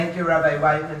Rabbi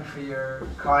Whiteman, for your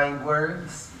kind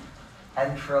words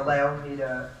and for allowing me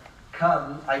to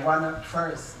come. I want to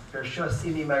first, Bershus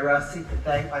Imi Marasi, to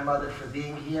thank my mother for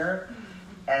being here.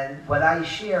 And what I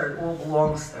share, it all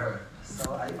belongs to her.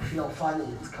 So I feel funny.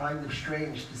 It's kind of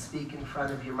strange to speak in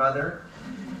front of your mother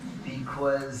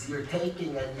because you're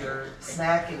taking and you're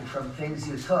snacking from things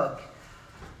you took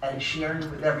and sharing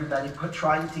with everybody,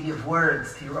 trying to give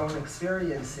words to your own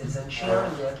experiences and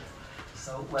sharing it.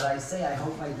 So what I say, I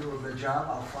hope I do a good job.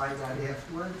 I'll find out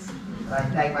afterwards. But I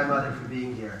thank my mother for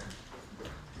being here.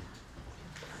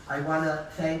 I want to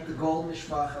thank the Gold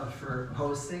Mishpacha for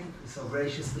hosting, so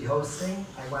graciously hosting.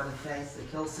 I want to thank the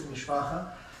Kilson Mishpacha.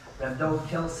 Rav Dov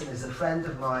Kilson is a friend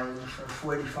of mine for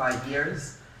 45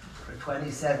 years. For a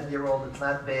 27-year-old, it's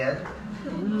not bad.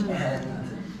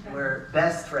 And we're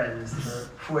best friends for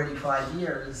 45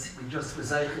 years. We just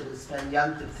was able to spend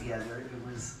Yom Tov together.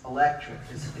 It was electric.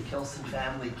 As the Kilson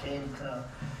family came to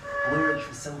Blue Ridge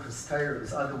for Simchas Torah, it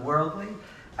was otherworldly.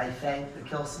 I thank the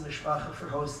Kilson Mishpacha for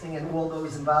hosting and all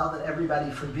those involved and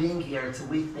everybody for being here. It's a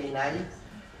weekday night.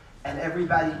 And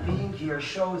everybody being here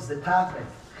shows the topic.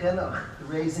 Chinuch, the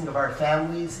raising of our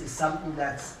families, is something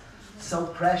that's so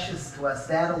precious to us.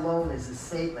 That alone is a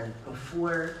statement.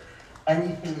 Before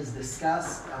anything is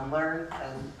discussed and learned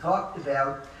and talked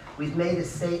about, we've made a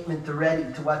statement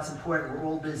already to what's important. We're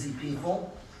all busy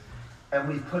people. And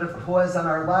we've put a pause on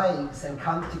our lives and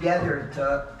come together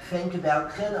to think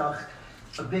about Chinuch.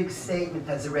 A big statement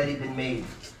has already been made.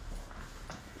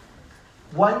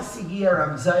 Once a year,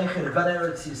 I'm Zeicher of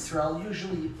Eretz Yisrael,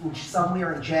 usually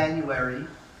somewhere in January,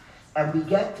 and we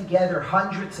get together,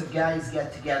 hundreds of guys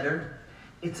get together.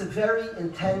 It's a very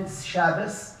intense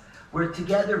Shabbos. We're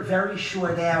together very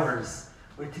short hours.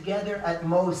 We're together at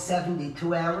most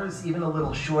 72 hours, even a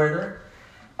little shorter.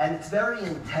 And it's very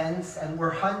intense, and we're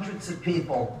hundreds of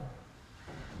people.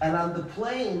 And on the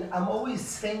plane, I'm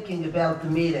always thinking about the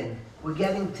meeting. We're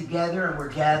getting together and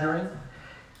we're gathering.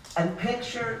 And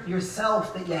picture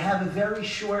yourself that you have a very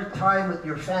short time with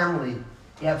your family.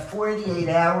 You have 48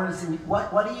 hours, and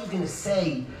what are you going to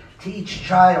say to each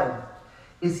child?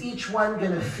 Is each one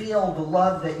going to feel the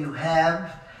love that you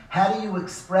have? How do you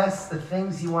express the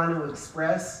things you want to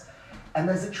express? And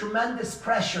there's a tremendous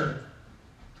pressure.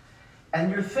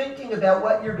 And you're thinking about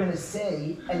what you're going to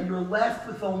say, and you're left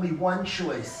with only one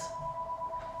choice.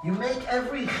 You make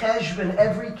every cheshbon,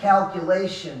 every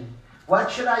calculation.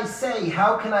 What should I say?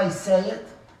 How can I say it?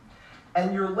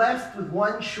 And you're left with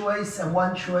one choice and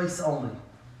one choice only.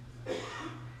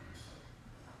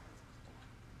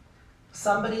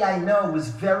 Somebody I know was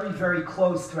very, very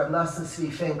close to Reb Nosson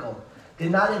Tzvi Finkel. Did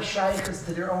not have shaykhs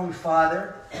to their own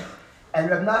father.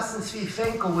 And Reb Nosson Tzvi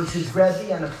Finkel was his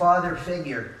Rebbe and a father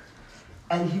figure.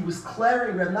 And he was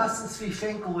clearing, Reb Nosson Tzvi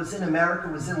Finkel was in America,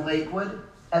 was in Lakewood.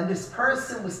 And this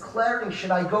person was clearing,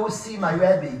 should I go see my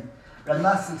Rebbe, Reb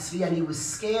Nosson Tzvi? And he was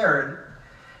scared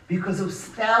because there was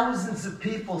thousands of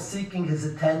people seeking his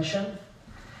attention.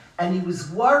 And he was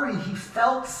worried. He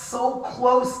felt so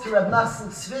close to Reb Nosson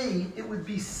Tzvi, it would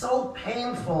be so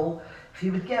painful if he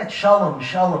would get shalom.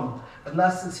 Reb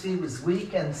Nosson Tzvi was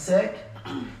weak and sick.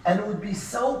 And it would be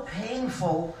so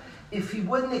painful if he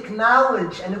wouldn't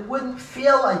acknowledge and it wouldn't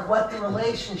feel like what the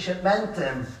relationship meant to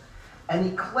him. And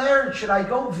he declared, should I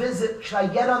go visit, should I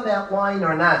get on that line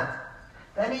or not?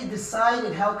 Then he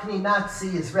decided, how can he not see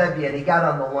his Rebbe? And he got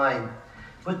on the line.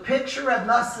 But picture Reb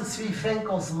Nosson Tzvi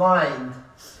Finkel's mind,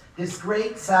 this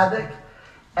great tzaddik,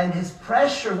 and his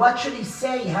pressure. What should he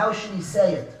say? How should he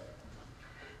say it?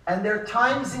 And there are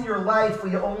times in your life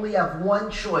where you only have one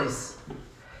choice.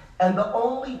 And the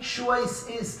only choice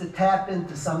is to tap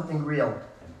into something real,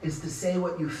 is to say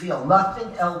what you feel.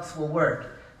 Nothing else will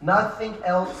work. Nothing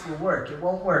else will work. It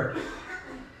won't work.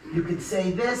 You could say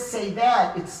this, say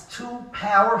that. It's too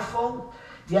powerful.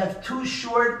 You have too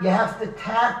short. You have to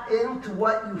tap into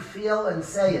what you feel and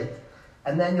say it.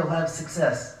 And then you'll have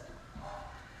success.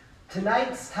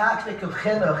 Tonight's topic of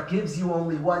Chinuch gives you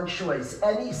only one choice.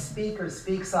 Any speaker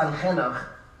speaks on Chinuch.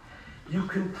 You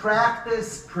can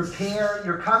practice, prepare.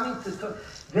 You're coming to...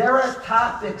 There are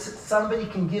topics that somebody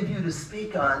can give you to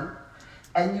speak on.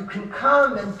 And you can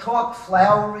come and talk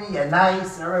flowery and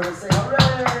nice, and everyone will say,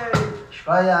 hooray,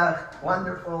 shvayach,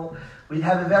 wonderful. We'd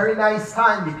have a very nice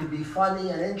time. You could be funny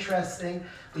and interesting.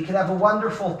 We could have a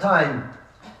wonderful time.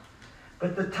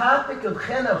 But the topic of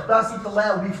Chinuch doesn't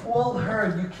allow, we've all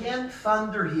heard, you can't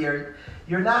thunder here.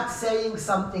 You're not saying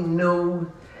something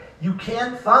new. You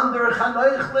can't thunder,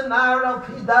 Chanoich lenar al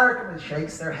pi darkem. It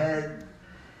shakes their head.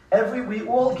 We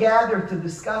all gather to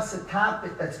discuss a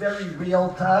topic that's very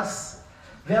real to us.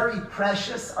 Very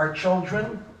precious, our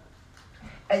children,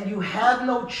 and you have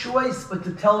no choice but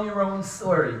to tell your own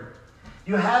story.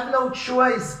 You have no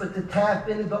choice but to tap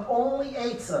into the only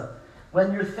eitzah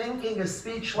when you're thinking a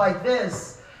speech like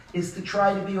this is to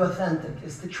try to be authentic,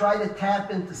 is to try to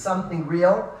tap into something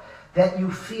real that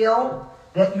you feel,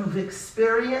 that you've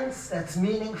experienced, that's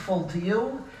meaningful to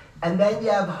you, and then you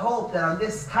have hope that on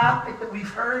this topic that we've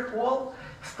heard all,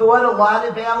 thought a lot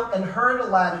about and heard a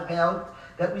lot about,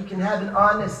 that we can have an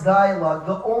honest dialogue.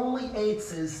 The only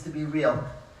eitzah is to be real.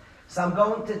 So I'm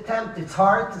going to attempt. It's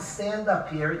hard to stand up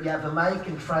here. You have a mic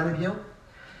in front of you.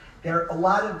 There are a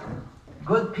lot of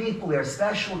good people here,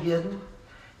 special Yidden,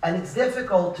 and it's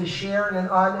difficult to share in an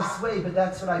honest way, but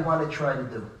that's what I want to try to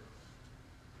do.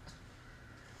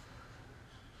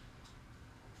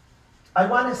 I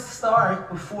want to start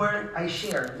before I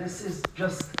share. This is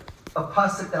just a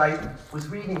pasuk that I was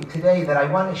reading today that I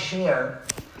want to share.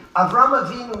 Avram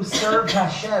Avinu served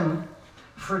Hashem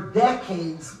for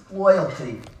decades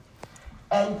loyalty.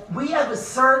 And we have a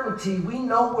certainty, we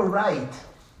know we're right.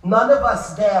 None of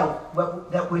us doubt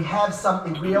that we have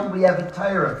something real. We have a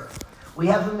Torah. We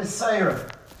have a Messiah.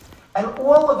 And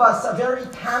all of us are very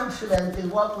confident in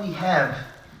what we have.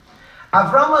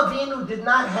 Avram Avinu did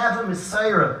not have a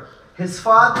Messiah. His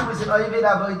father was an Oved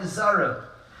Avodah Zarah.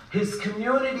 His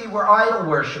community were idol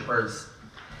worshippers.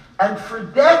 And for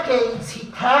decades,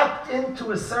 he tapped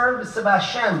into a service of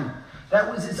Hashem that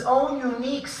was his own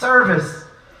unique service.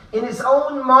 In his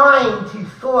own mind, he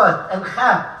thought, and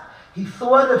chap, he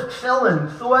thought of tefillin,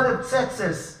 thought of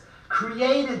tzitzis,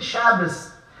 created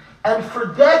Shabbos, and for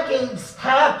decades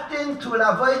tapped into an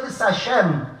avodas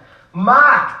Hashem,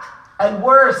 mocked and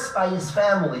worse by his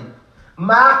family,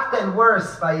 mocked and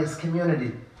worse by his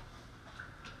community.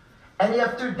 And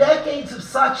after decades of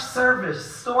such service,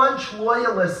 staunch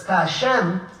loyalist to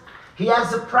Hashem, he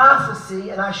has a prophecy,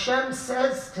 and Hashem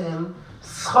says to him,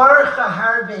 Schorcha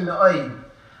harbe me'od.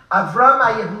 Avram,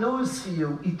 I have news for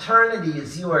you. Eternity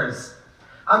is yours.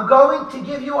 I'm going to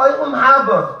give you Olam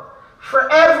Haba.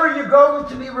 Forever you're going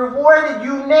to be rewarded.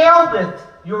 You nailed it.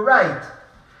 You're right.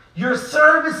 Your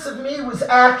service of me was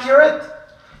accurate.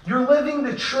 You're living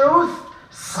the truth.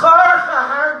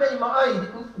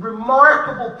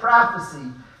 Remarkable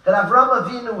prophecy that Avram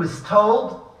Avinu was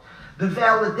told. The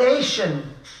validation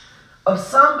of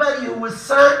somebody who was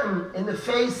certain in the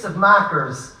face of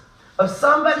mockers, of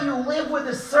somebody who lived with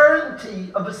a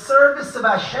certainty of a service of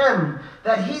Hashem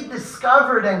that he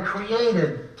discovered and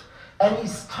created. And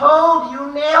he's told,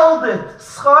 you nailed it.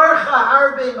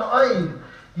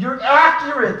 You're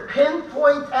accurate.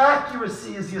 Pinpoint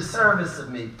accuracy is your service of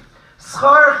me.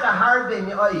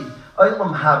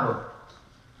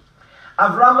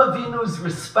 Avram Avinu's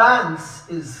response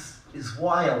is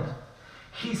wild.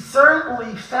 He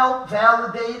certainly felt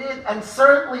validated and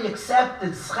certainly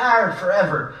accepted schar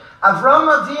forever. Avram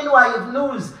Avinu, I have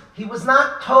news. He was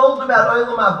not told about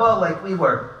Olam Haba like we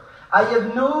were. I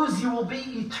have news, you will be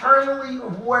eternally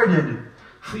rewarded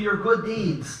for your good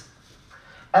deeds.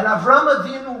 And Avram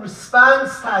Avinu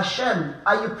responds to Hashem,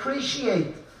 I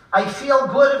appreciate, I feel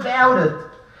good about it.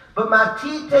 But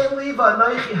Matite Liva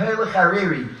Anoichi Heilech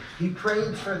Hariri. He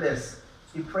prayed for this.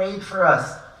 He prayed for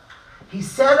us. He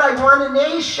said, I want a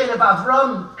nation of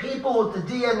Avram, people with the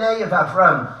DNA of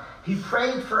Avram. He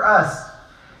prayed for us.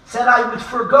 Said, I would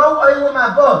forgo Olam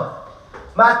Haba.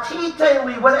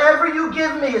 Matiteli, whatever you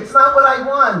give me, it's not what I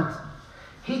want.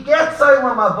 He gets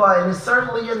Olam Haba and is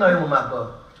certainly in Olam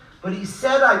Haba. But he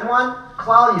said, I want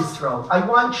Klal Yisrael. I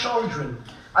want children.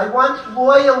 I want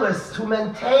loyalists who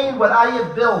maintain what I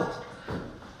have built.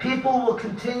 People will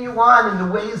continue on in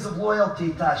the ways of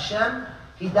loyalty to Hashem.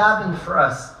 He davened for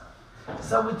us.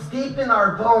 So it's deep in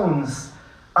our bones.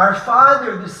 Our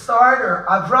father, the starter,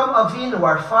 Avram Avinu,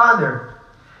 our father,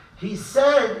 he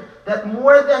said that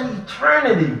more than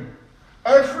eternity,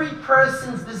 every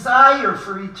person's desire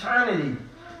for eternity,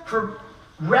 for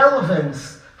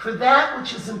relevance, for that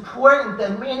which is important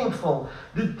and meaningful,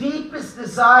 the deepest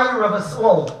desire of us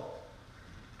all.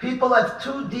 People have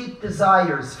two deep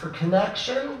desires, for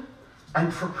connection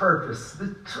and for purpose.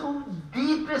 The two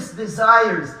deepest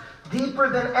desires, deeper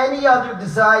than any other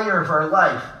desire of our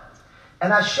life.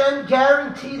 And Hashem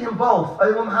guaranteed him both.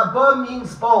 Olam Haba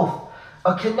means both.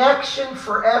 A connection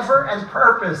forever and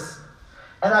purpose.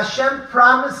 And Hashem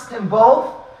promised him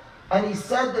both. And he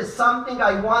said, there's something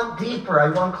I want deeper. I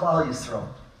want Klal Yisrael.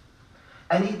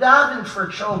 And he davened for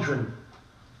children.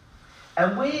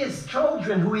 And we as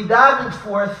children who he davened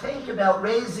for think about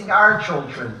raising our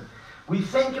children. We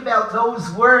think about those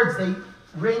words. They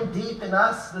ring deep in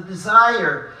us, the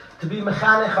desire to be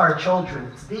mechanech our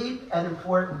children. It's deep and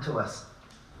important to us.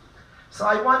 So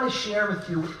I want to share with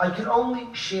you, I can only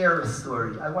share a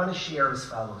story. I want to share as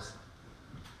follows.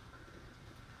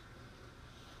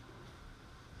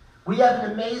 We have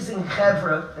an amazing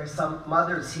chevra. There's some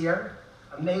mothers here,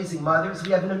 amazing mothers.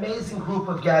 We have an amazing group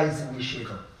of guys in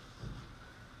yeshiva.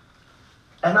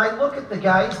 And I look at the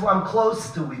guys who I'm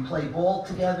close to. We play ball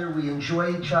together, we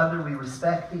enjoy each other, we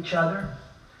respect each other.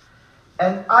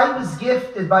 And I was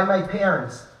gifted by my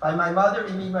parents, by my mother,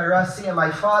 Imi Marasi, and my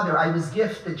father. I was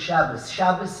gifted Shabbos.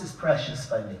 Shabbos is precious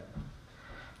by me.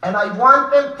 And I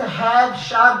want them to have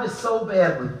Shabbos so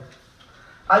badly.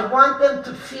 I want them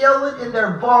to feel it in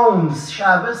their bones,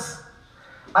 Shabbos.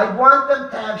 I want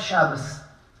them to have Shabbos.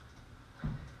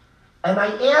 And I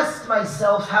asked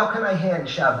myself, how can I hand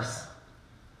Shabbos?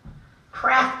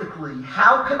 Practically,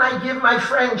 how can I give my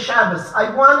friend Shabbos?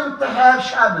 I want him to have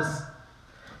Shabbos.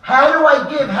 How do I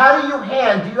give? How do you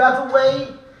hand? Do you have a way?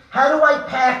 How do I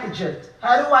package it?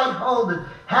 How do I hold it?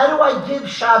 How do I give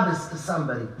Shabbos to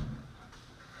somebody?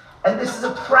 And this is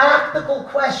a practical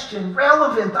question,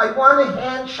 relevant. I want to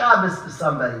hand Shabbos to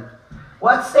somebody.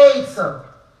 What's the answer?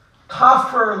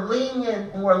 Tougher,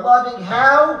 lenient, more loving?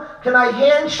 How can I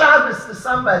hand Shabbos to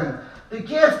somebody? The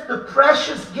gift, the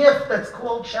precious gift that's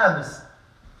called Shabbos.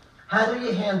 How do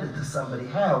you hand it to somebody?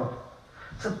 How?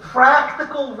 It's a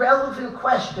practical, relevant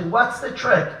question. What's the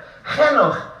trick?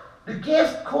 Chinuch, the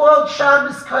gift called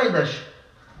Shabbos Kodesh.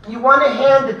 You want to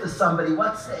hand it to somebody.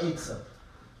 What's the answer?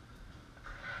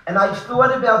 And I've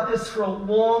thought about this for a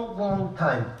long, long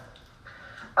time.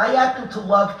 I happen to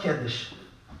love Kiddush.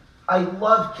 I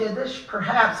love Kiddush,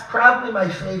 probably my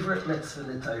favorite mitzvah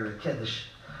in the Torah, Kiddush.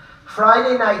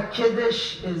 Friday night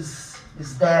Kiddush is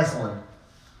dazzling.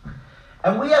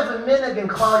 And we have a minhag in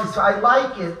Klal Yisrael. I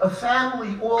like it. A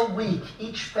family all week.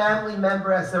 Each family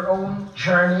member has their own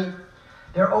journey,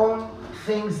 their own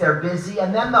things. They're busy.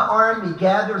 And then the army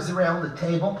gathers around the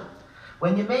table.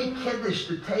 When you make Kiddush,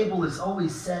 the table is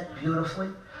always set beautifully.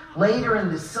 Later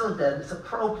in the Suda, it's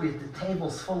appropriate. The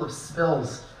table's full of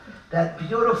spills. That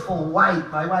beautiful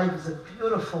white, my wife has a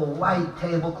beautiful white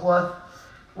tablecloth.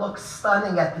 Looks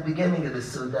stunning at the beginning of the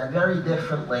Suda, and very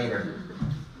different later.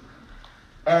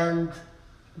 And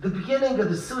the beginning of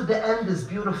the Suda end is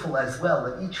beautiful as well,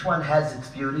 and each one has its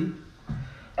beauty.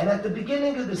 And at the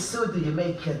beginning of the Suda, you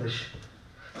make Kiddush.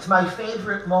 It's my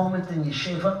favorite moment in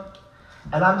yeshiva.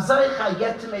 And I'm Zoich, I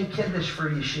get to make Kiddush for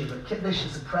yeshiva. Kiddush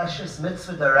is a precious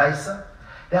mitzvah d'oraisa,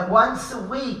 that once a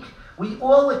week, we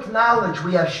all acknowledge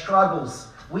we have struggles.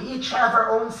 We each have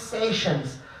our own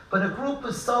stations, but a group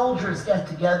of soldiers get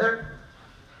together,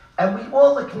 and we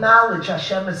all acknowledge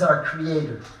Hashem as our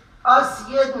creator. Us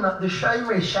Yidden, the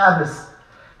Shomerei Shabbos,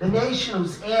 the nation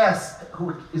who's asked,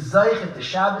 who is Zoichet the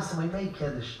Shabbos, and we make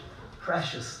Kiddush.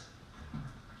 Precious.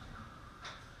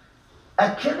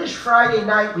 At Kiddush Friday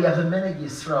night, we have a Minhag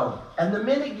Yisrael. And the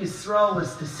Minhag Yisrael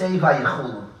is to say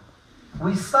Vayichulu.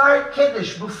 We start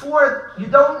Kiddush before, you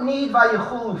don't need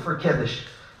Vayichulu for Kiddush.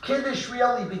 Kiddush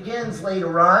really begins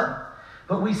later on.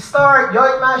 But we start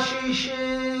Yoim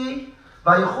HaShishi,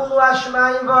 Vayichulu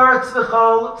HaShemayim V'aretz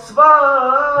V'chol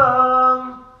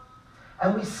Tzvam.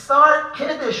 And we start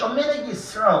Kiddush on Minhag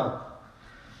Yisrael.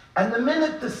 And the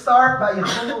minute to start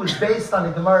Vayichulu is based on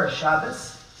the Gemara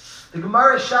Shabbos. The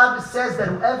Gemara Shabbos says that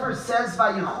whoever says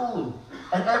Vayichulu,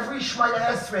 and every Shemona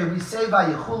Esrei we say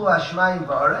Vayichulu HaShemayim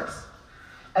V'aretz,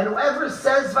 and whoever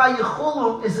says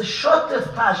Vayichulu is a shotef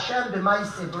to Hashem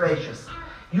b'maaseh bereishis.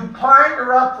 You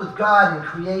partner up with God in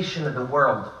creation of the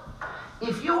world.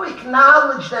 If you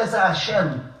acknowledge there's a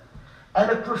Hashem, and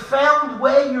a profound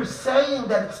way you're saying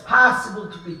that it's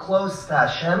possible to be close to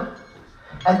Hashem,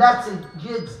 and that's a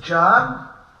Yid's job,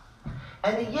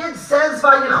 and a Yid says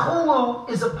Vayichulu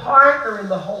is a partner in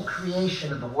the whole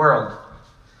creation of the world.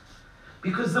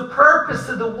 Because the purpose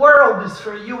of the world is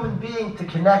for a human being to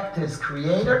connect to his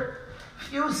Creator.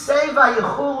 If you say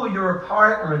Vayichulu, you're a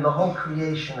partner in the whole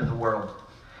creation of the world.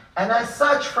 And as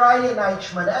such, Friday night,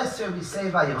 Shemona Esrei, we say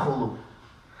Vayichulu.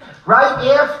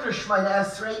 Right after Shemona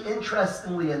Esrei,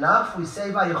 interestingly enough, we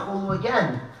say Vayichulu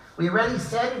again. We already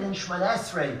said it in Shemona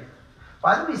Esrei.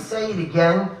 Why do we say it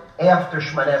again after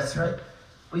Shemona Esrei?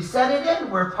 We said it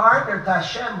in, we're partnered to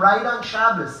Hashem right on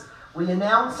Shabbos. We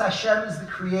announce Hashem is the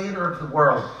creator of the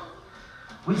world.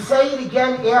 We say it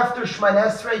again after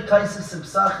Shemona Esrei. Tosfos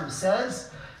Pesachim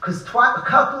says, because a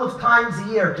couple of times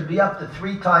a year, could be up to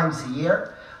 3 times a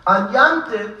year, on Yom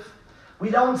Tov, we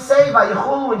don't say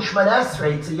Vayichulu and Shemona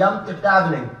Esrei. It's a Yom Tov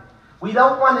davening. We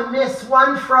don't want to miss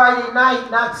one Friday night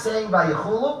not saying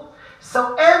Vayichulu.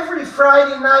 So every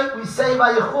Friday night we say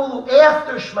Vayichulu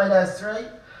after Shemona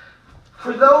Esrei.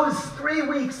 For those 3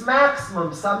 weeks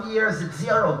maximum, some years it's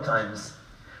 0 times.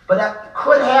 But that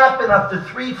could happen up to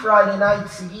 3 Friday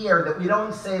nights a year that we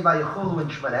don't say Vayichulu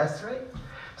and Shemona Esrei.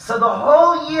 So the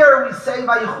whole year we say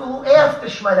Vayichulu after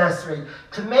Shemona Esrei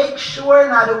to make sure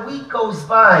not a week goes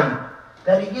by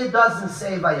that a Yid doesn't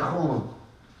say Vayichulu.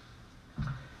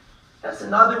 That's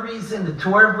another reason the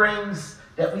Torah brings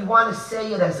that we want to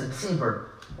say it as a tzibur.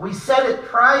 We said it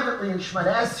privately in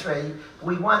Shemona Esrei, but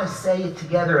we want to say it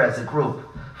together as a group.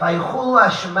 Vayichulu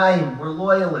Hashemayim, we're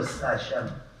loyalists to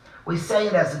Hashem. We say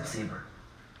it as a tzibur.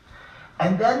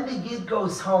 And then the Yid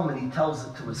goes home and he tells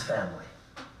it to his family.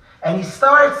 And he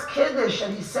starts Kiddush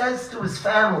and he says to his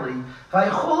family,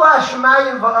 Vayichulu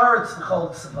Hashemayim va'aretz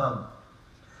v'chol tzavam.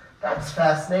 That's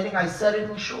fascinating. I said it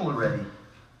in shul already.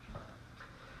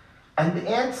 And the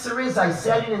answer is, I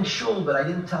said it in shul, but I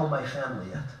didn't tell my family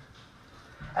yet.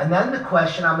 And then the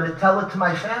question, I'm going to tell it to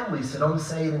my family, so don't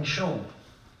say it in shul.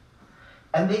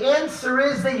 And the answer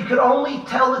is that you could only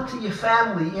tell it to your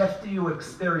family after you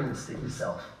experienced it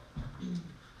yourself.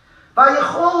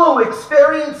 Vayichulu,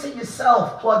 experience it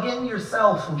yourself. Plug in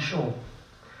yourself in shul.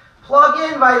 Plug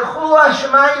in Vayichulu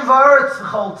Hashemayim v'aretz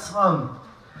v'chol tzvam.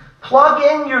 Plug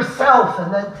in yourself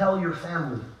and then tell your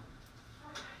family.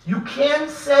 You can't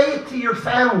say it to your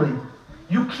family.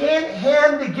 You can't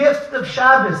hand the gift of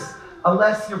Shabbos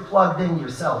unless you're plugged in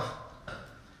yourself.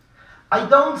 I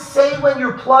don't say when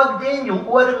you're plugged in, you'll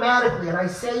automatically, and I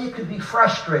say it could be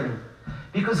frustrating,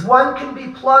 because one can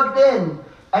be plugged in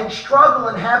and struggle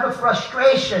and have a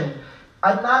frustration.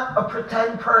 I'm not a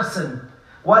pretend person.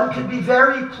 One could be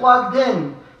very plugged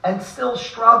in and still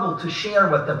struggle to share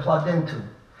what they're plugged into.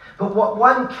 But what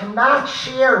one cannot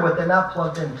share what they're not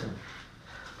plugged into.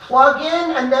 Plug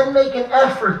in and then make an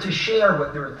effort to share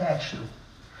what they're attached to.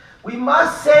 We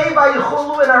must say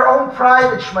Vayichulu in our own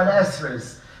private Shemona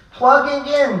Esreis, plugging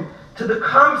in to the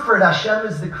comfort Hashem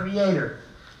is the Creator,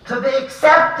 to the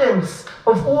acceptance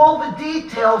of all the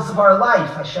details of our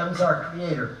life. Hashem's our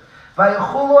Creator.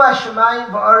 Vayichulu Hashemayim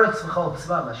va'aretz v'chol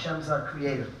tzvam. Hashem's our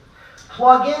Creator.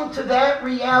 Plug into that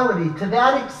reality, to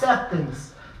that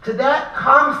acceptance, to that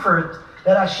comfort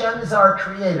that Hashem is our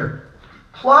Creator.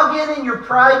 Plug in your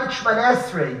private Shemona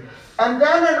Esrei, and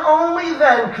then and only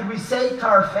then could we say to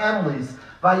our families,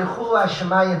 Vayichulu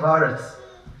Hashemayim va'aretz.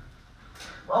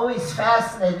 I'm always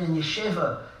fascinated in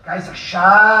yeshiva. Guys are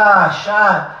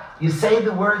shah. You say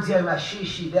the words Yom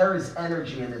HaShishi, there is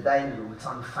energy in the dining room. It's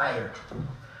on fire.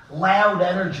 Loud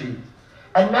energy.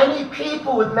 And many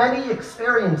people with many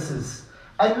experiences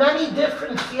and many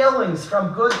different feelings,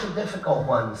 from good to difficult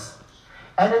ones.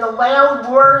 And in a loud,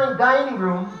 roaring dining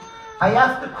room, I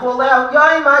have to call out,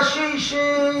 Yom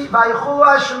HaShishi,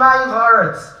 Vayichulu Hashemayim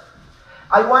va'aretz.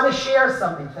 I want to share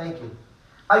something, thank you.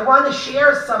 I want to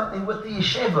share something with the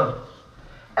yeshiva.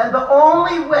 And the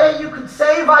only way you could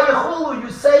say Vayichulu, you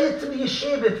say it to the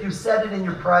yeshiva if you said it in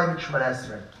your private Shemona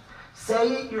Esrei.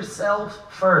 Say it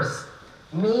yourself first.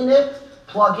 Mean it,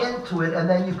 plug into it, and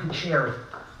then you can share it.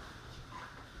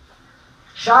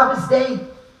 Shabbos Day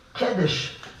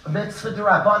Kiddush, a mitzvah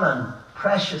d'Rabbanan,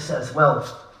 precious as well.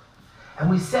 And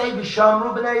we say,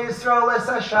 V'shamru b'nei Yisrael es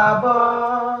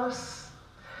HaShabbos.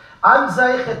 I'm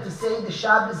zeichet to say the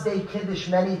Shabbos Day Kiddush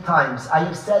many times. I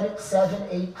have said it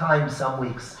 7-8 times some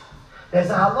weeks. There's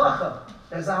a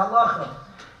halacha.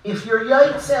 If you're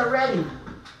yaitze already,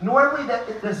 normally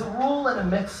there's a rule in a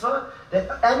mitzvah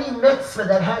that any mitzvah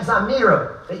that has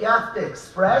amira that you have to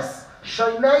express,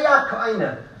 shoymei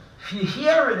kaina. If you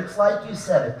hear it, it's like you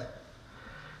said it.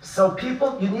 So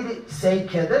people, you need to say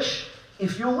Kiddush.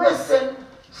 If you listen,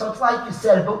 so it's like you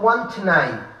said it, but 1 to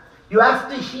 9. You have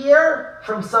to hear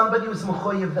from somebody who's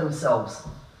mechuyev themselves.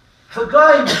 For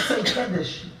Guy would say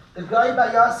Kiddush. The Guy by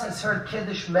us has heard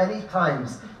Kiddush many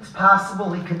times. It's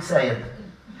possible he could say it.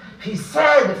 If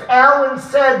Alan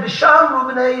said,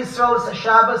 V'shamru b'nei Yisrael es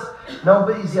HaShabbos,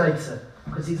 nobody's yaitze,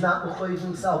 because he's not mechuyev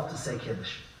himself to say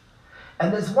Kiddush.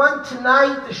 And there's one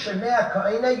tonight, the Shemei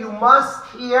Ka'ina, you must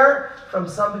hear from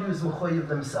somebody who's mechuyev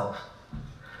themselves.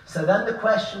 So then the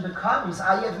question becomes,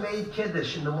 I have made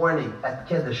Kiddush in the morning at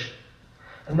Kiddush.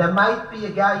 And there might be a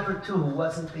guy or two who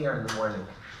wasn't there in the morning.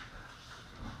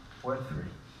 Or 3.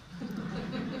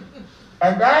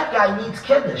 And that guy needs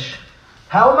Kiddush.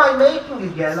 How am I making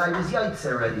again? I was yaitz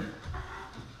already.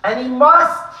 And he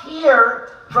must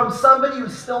hear from somebody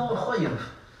who's still mechuyev,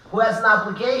 who has an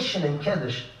obligation in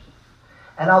Kiddush.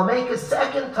 And I'll make a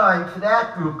second time for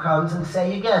that group comes and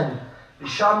say again,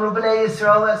 V'shamru b'nei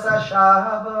Yisrael es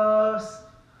HaShabbos.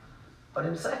 But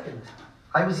in second,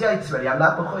 I was yaitz already. I'm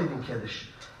not mechuyev in Kiddush.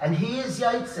 And he is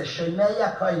yaitze,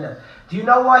 shemei kaina. Do you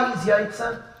know why he's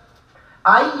yaitze?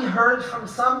 I heard from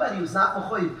somebody who's not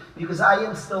mechuyev, because I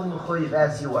am still mechuyev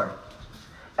as you are.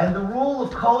 And the rule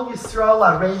of Kol Yisrael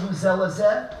Areinu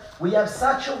Zelazeh, we have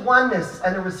such a oneness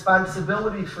and a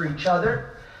responsibility for each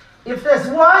other. If there's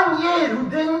one Yid who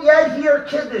didn't yet hear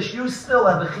Kiddush, you still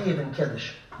have a Chiyuv in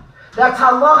Kiddush. That's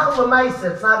halacha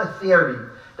l'maisa. It's not a theory.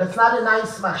 That's not a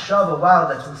nice machshava. Wow,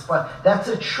 that's inspired. That's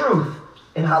a truth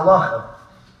in halacha.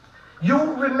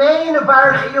 You remain a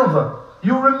bar chiyuva.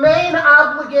 You remain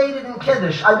obligated in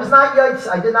Kiddush. I was not Yaitz.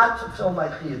 I did not fulfill my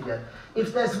Chiyuv yet.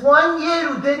 If there's one Yid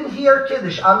who didn't hear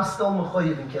Kiddush, I'm still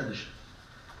mechuyev in Kiddush.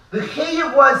 The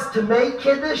Chiyuv was to make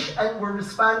Kiddush, and we're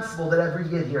responsible that every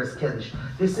Yid hears Kiddush.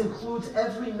 This includes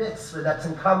every mitzvah that's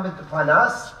incumbent upon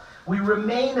us. We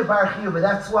remain a bar chiyuva.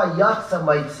 That's why Yatza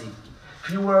Maitzi.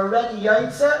 If you were already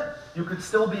Yaitza, you could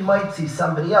still be Maitzi,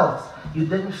 somebody else. You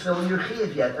didn't fill your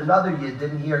Chiyuv yet. Another Yid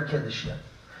didn't hear Kiddush yet.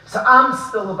 So I'm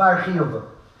still a bar chiyuva.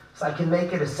 So I can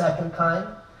make it a second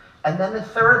time, and then a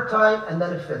third time, and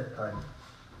then a fifth time.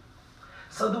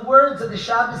 So the words of the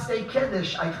Shabbos Day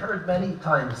Kiddush I've heard many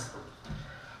times.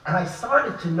 And I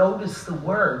started to notice the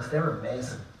words. They're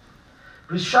amazing.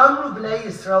 V'shamru b'nei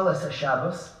Yisrael es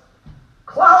ha-Shabbos.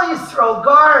 Klal Yisrael,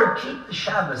 guard, keep the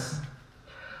Shabbos.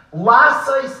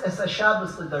 Lasois es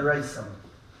ha-Shabbos l'daraisam.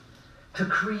 To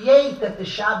create that the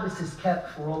Shabbos is kept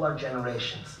for all our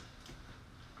generations.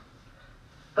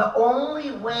 The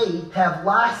only way to have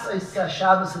Lasois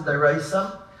ha-Shabbos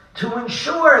l'daraisam, to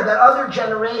ensure that other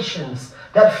generations,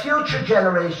 that future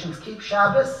generations keep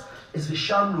Shabbos, is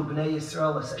V'shamru b'nei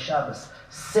Yisrael es ha-Shabbos.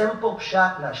 Simple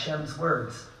pshat in Hashem's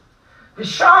words.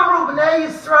 V'shamru b'nei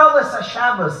Yisrael es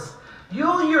ha-Shabbos.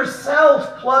 You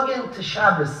yourself plug into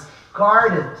Shabbos.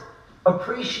 Guard it.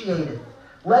 Appreciate it.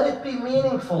 Let it be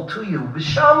meaningful to you.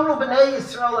 V'shamru b'nei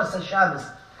Yisrael es ha-Shabbos.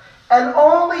 And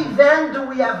only then do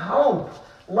we have hope.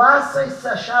 Lasois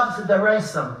ha-Shabbos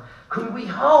l'daraisam. Can we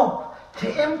hope to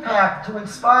impact, to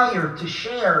inspire, to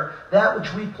share that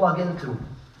which we plug into?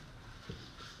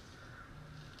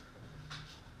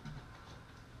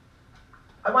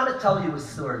 I want to tell you a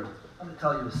story.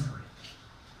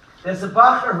 There's a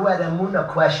bacher who had emunah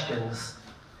questions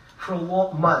for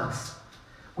months.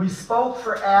 We spoke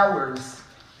for hours.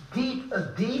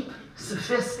 A deep,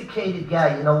 sophisticated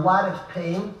guy in a lot of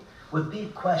pain with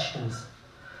deep questions.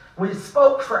 We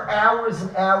spoke for hours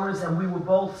and hours, and we were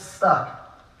both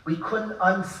stuck. We couldn't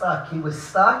unstuck. He was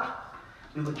stuck.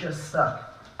 We were just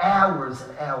stuck. Hours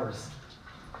and hours.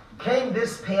 Came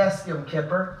this past Yom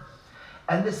Kippur,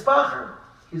 and this bacher,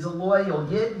 he's a loyal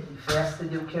Yid. He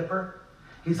fasted Yom Kippur.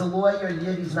 He's a lawyer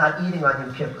Yid. He's not eating on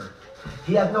Yom Kippur.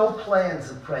 He had no plans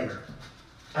of prayer.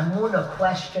 Emunah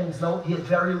questions. He had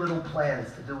very little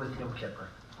plans to do with Yom Kippur.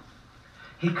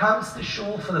 He comes to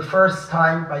shul for the first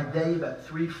time by day at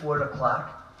 3, 4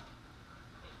 o'clock.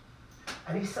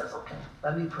 And he says, okay,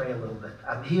 let me pray a little bit.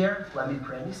 I'm here, let me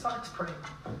pray. And he starts praying.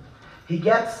 He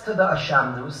gets to the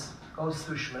Ashamnus, goes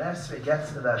through Shmoneh Esrei,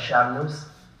 gets to the Ashamnus,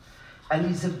 and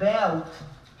he's about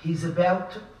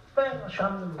to bang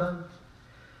Ashamnus done.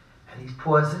 And he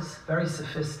pauses, very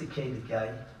sophisticated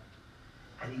guy,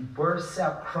 and he bursts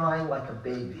out crying like a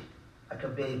baby.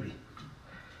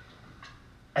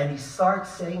 And he starts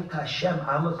saying to Hashem,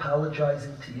 I'm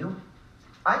apologizing to you.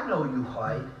 I know you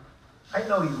hide. I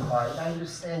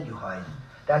understand you hide.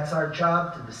 That's our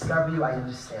job, to discover you. I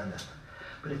understand that.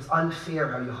 But it's unfair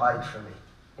how you hide from me.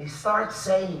 And he starts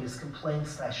saying his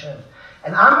complaints to Hashem.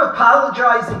 And I'm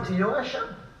apologizing to you,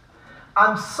 Hashem.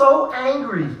 I'm so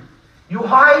angry. You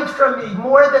hide from me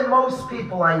more than most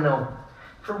people I know.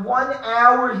 For 1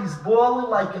 hour, he's bawling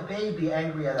like a baby,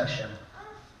 angry at Hashem.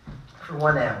 For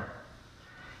 1 hour.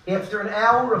 After an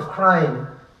hour of crying,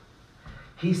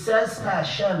 he says to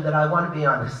Hashem that I want to be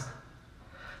honest.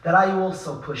 That I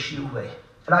also push you away.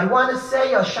 And I want to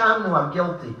say, Hashamnu, I'm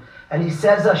guilty. And he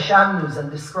says Hashamnus and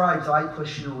describes, I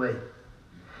push you away.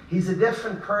 He's a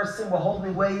different person. We're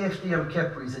holding way after Yom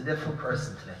Kippur. He's a different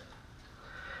person today.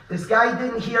 This guy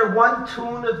didn't hear one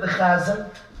tune of the Chazan.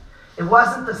 It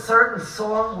wasn't a certain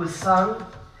song was sung.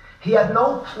 He had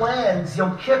no plans.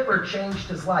 Yom Kippur changed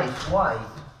his life. Why?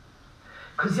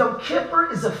 Because Yom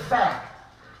Kippur is a fact.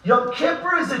 Yom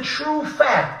Kippur is a true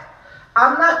fact.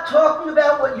 I'm not talking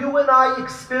about what you and I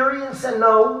experience and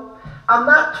know. I'm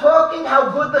not talking how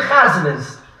good the Chazan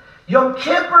is. Yom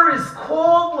Kippur is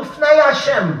called L'fnei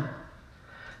Hashem.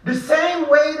 The same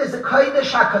way there's a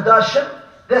Kodesh HaKadoshim,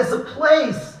 there's a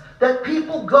place that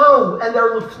people go and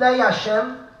they're L'fnei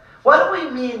Hashem. What do we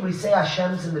mean we say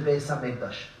Hashem's in the Beis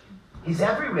HaMikdash? He's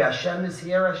everywhere. Hashem is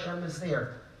here, Hashem is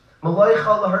there. What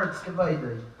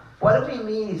do we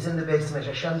mean he's in the Beis HaMikdash?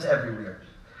 Hashem's everywhere.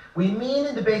 We mean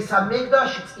in the Beis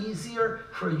HaMikdash it's easier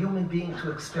for a human being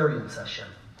to experience Hashem.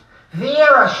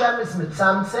 There Hashem is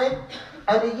mitzamtzeh,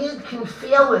 and a Yid can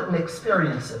feel it and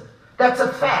experience it. That's a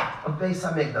fact of Beis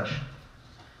HaMikdash.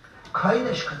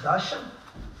 Kodesh Kodashim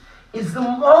is the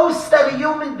most that a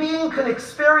human being can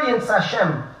experience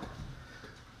Hashem.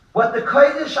 What the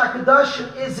Kodesh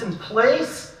HaKadoshim is in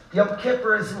place, Yom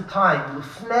Kippur is in time.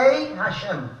 Lifnei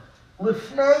Hashem.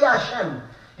 Lifnei Hashem.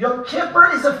 Yom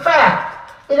Kippur is a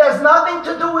fact. It has nothing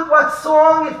to do with what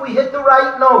song, if we hit the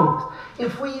right note,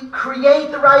 if we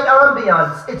create the right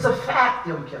ambiance. It's a fact,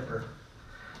 Yom Kippur.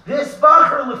 This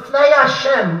Bacher, Lifnei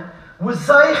Hashem, was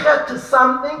zeichet to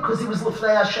something because he was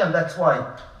Lifnei Hashem. That's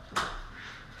why.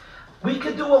 We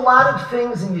could do a lot of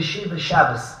things in Yeshiva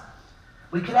Shabbos.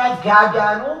 We could have Gaga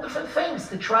and all different things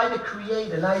to try to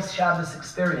create a nice Shabbos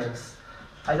experience.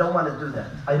 I don't want to do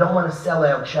that. I don't want to sell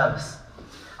out Shabbos.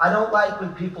 I don't like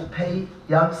when people pay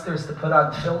youngsters to put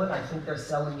on tefillin. I think they're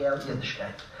selling out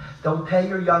Yiddishkeit. Don't pay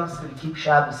your youngster to keep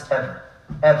Shabbos ever.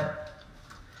 Ever.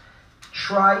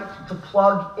 Try to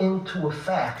plug into a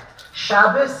fact.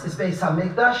 Shabbos is Beis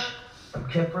HaMikdash. Yom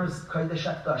Kippur is Kodesh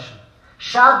HaKadoshim.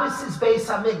 Shabbos is Beis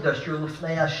HaMikdash. You're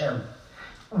Lifnei Hashem.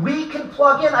 We can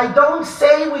plug in. I don't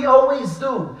say we always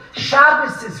do.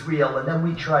 Shabbos is real, and then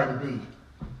we try to be.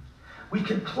 We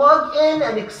can plug in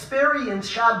and experience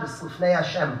Shabbos, Lifnei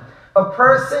Hashem. A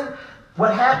person,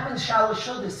 what happens, Shalosh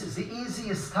Shuddis, is the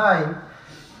easiest time.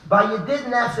 By Yedid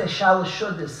Nefesh, Shalosh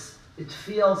Shuddis, it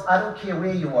feels, I don't care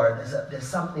where you are, there's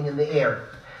something in the air.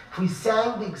 If we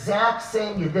sang the exact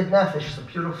same Yedid Nefesh, it's a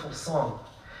beautiful song.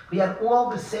 We had all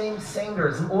the same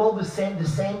singers and all the same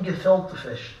gefilte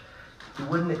fish. You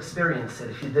wouldn't experience it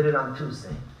if you did it on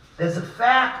Tuesday. There's a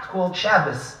fact called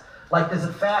Shabbos, like there's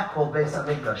a fact called Beis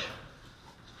HaMikdash.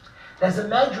 There's a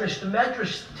Medrash. The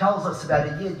Medrash tells us about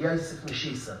a Yid, Yosef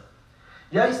Meshisa.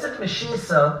 Yosef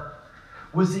Meshisa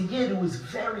was a Yid who was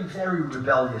very, very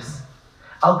rebellious.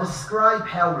 I'll describe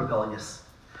how rebellious.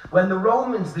 When the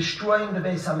Romans destroying the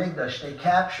Beis HaMikdash, they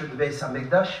captured the Beis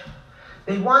HaMikdash,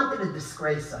 they wanted to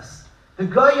disgrace us. The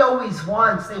guy always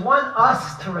wants, they want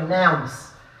us to renounce.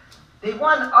 They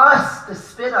want us to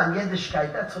spit on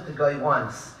Yiddishkeit. That's what the guy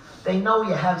wants. They know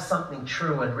you have something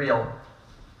true and real.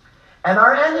 And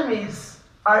our enemies,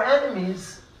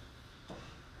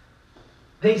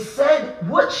 they said,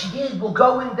 which Yid will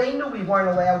go in? They knew we weren't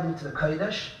allowed into the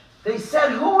Kodesh. They said,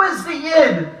 who is the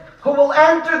Yid who will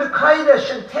enter the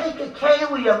Kodesh and take a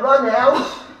keli and run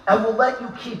out and will let you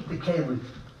keep the keli?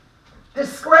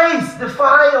 Disgrace,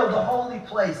 defile the holy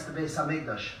place, the Beis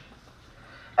HaMikdash.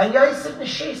 And Yosef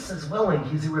Meshisa is willing.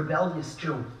 He's a rebellious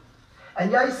Jew.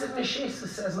 And Yosef Meshisa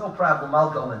says, no problem, I'll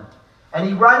go in. And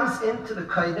he runs into the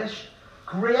Kodesh,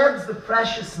 grabs the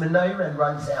precious menorah and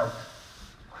runs out.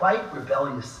 Quite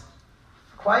rebellious.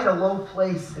 Quite a low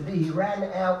place to be. He ran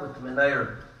out with the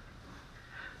menorah.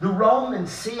 The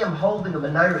Romans see him holding a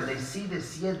menorah. They see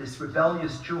this Yid, this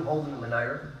rebellious Jew holding a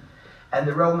menorah. And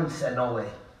the Romans said, no way.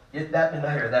 That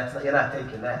menorah, you're not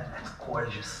taking that. That's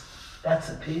gorgeous. That's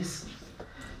a piece.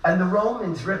 And the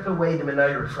Romans rip away the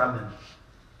menorah from him.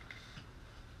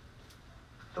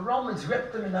 The Romans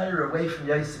ripped the menorah away from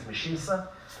Yosef Meshisa.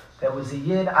 There was a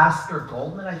Yid, Oscar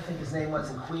Goldman, I think his name was,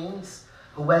 in Queens,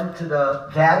 who went to the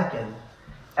Vatican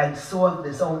and saw with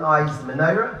his own eyes the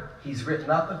menorah. He's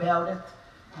written up about it.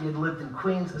 He had lived in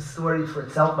Queens, a story for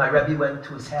itself. My Rebbe went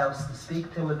to his house to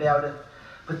speak to him about it.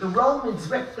 But the Romans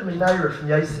ripped the menorah from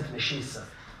Yosef Meshisa.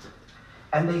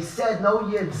 And they said, no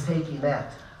Yid's taking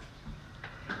that.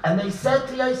 And they said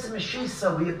to Yosef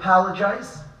Meshisa, we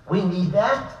apologize, we need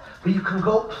that, but you can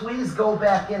go, please go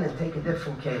back in and take a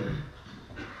different keli.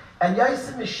 And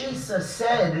Yosef Meshisa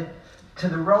said to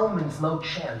the Romans, no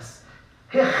chance.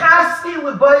 I've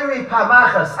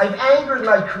angered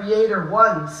my Creator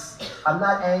once. I'm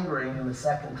not angering him a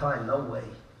second time. No way.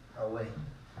 No way.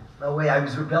 No way. I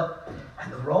was rebellious.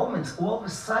 And the Romans, all of a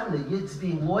sudden, the Yid's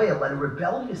being loyal, and a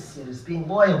rebellious Yid is being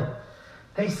loyal.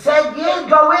 They said, Yid,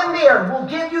 go in there. We'll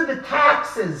give you the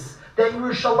taxes that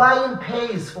Yerushalayim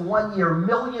pays for 1 year,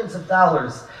 millions of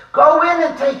dollars. Go in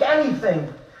and take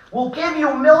anything. We'll give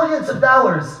you millions of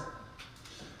dollars.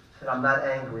 I said, I'm not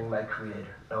angering my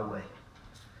Creator. No way.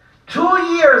 2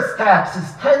 years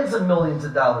taxes, tens of millions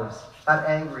of dollars. Not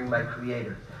angering my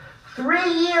Creator. 3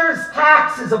 years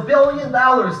taxes, $1 billion.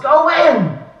 Go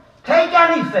in. Take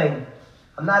anything.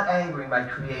 I'm not angering my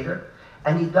Creator.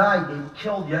 And he died. They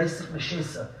killed Yosef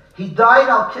Meshisa. He died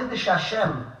al Kiddush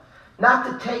Hashem, not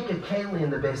to take a keli in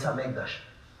the Beis HaMikdash.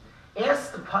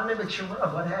 Ask the Panovich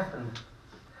Rav what happened.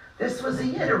 This was a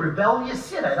Yid, a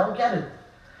rebellious Yid. I don't get it.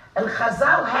 And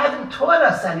Chazal haven't taught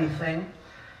us anything.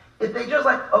 They just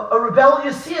like a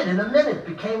rebellious Yid in a minute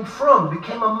became frum,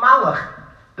 became a malach.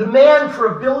 The man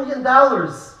for $1 billion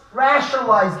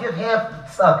rationalized, give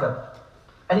half tzedakah.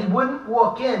 And he wouldn't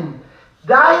walk in.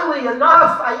 Daily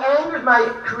enough, I angered my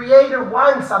Creator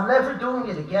once. I'm never doing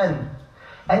it again.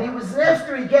 And he was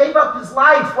after he gave up his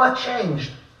life, what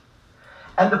changed?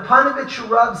 And the Panovich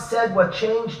Rav said what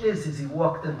changed is he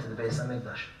walked into the Beis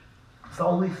HaMikdash. It's the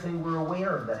only thing we're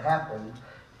aware of that happened.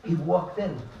 He walked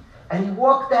in. And he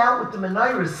walked out with the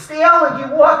menorah stealing.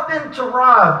 He walked in to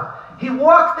rob. He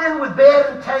walked in with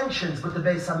bad intentions, but the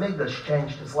Beis HaMikdash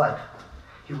changed his life.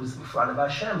 He was in front of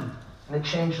Hashem, and it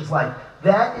changed his life.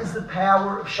 That is the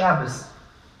power of Shabbos.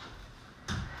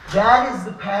 That is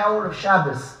the power of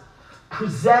Shabbos.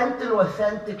 Present an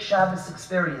authentic Shabbos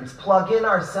experience. Plug in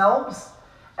ourselves,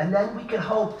 and then we can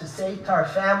hope to say to our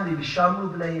family,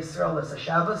 V'shamru b'nei Yisrael es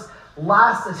Shabbos,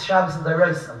 las es Shabbos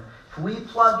d'Oraisa. If we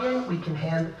plug in, we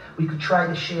could try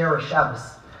to share a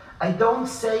Shabbos. I don't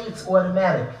say it's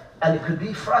automatic, and it could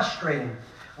be frustrating.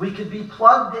 We could be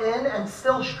plugged in and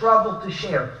still struggle to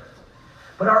share.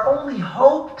 But our only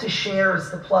hope to share is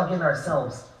to plug in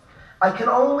ourselves. I can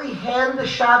only hand the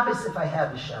Shabbos if I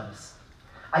have a Shabbos.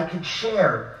 I could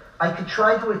share. I could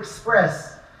try to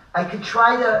express. I could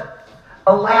try to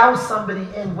allow somebody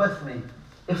in with me.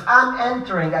 If I'm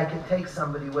entering, I can take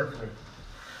somebody with me.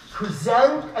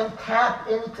 Present and tap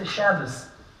into Shabbos.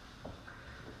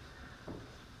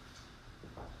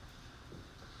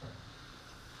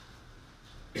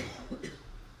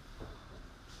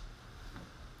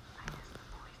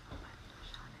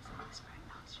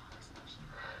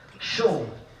 Shul.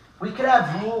 We could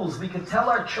have rules. We could tell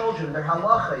our children their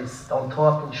halachas. Don't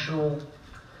talk in shul.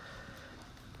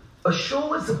 A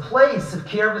shul is a place of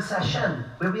kirvus Hashem,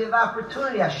 where we have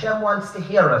opportunity. Hashem wants to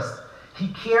hear us. He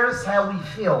cares how we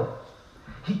feel.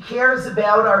 He cares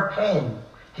about our pain.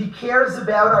 He cares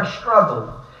about our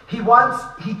struggle. He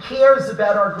cares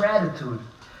about our gratitude.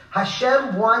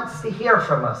 Hashem wants to hear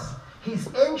from us. He's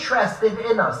interested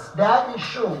in us. That is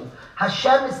shul.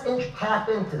 Hashem is tap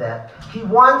into that. He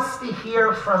wants to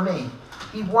hear from me.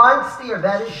 He wants to hear.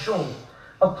 That is shul.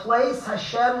 A place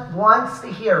Hashem wants to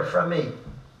hear from me.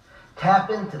 Tap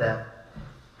into that.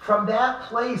 From that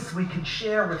place we can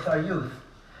share with our youth.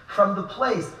 From the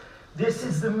place, this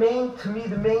is the main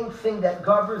thing that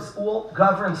governs all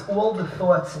the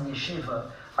thoughts in yeshiva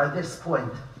are this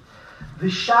point. The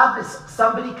Shabbos,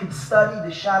 somebody could study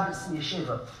the Shabbos in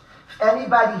yeshiva. If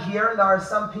anybody here, and there are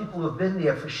some people who have been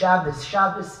there for Shabbos,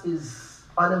 Shabbos is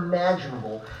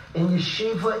unimaginable. In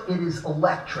yeshiva, it is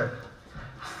electric.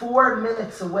 4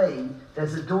 minutes away,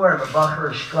 there's a door and a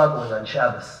bacher is struggling on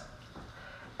Shabbos.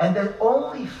 And the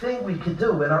only thing we could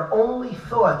do, and our only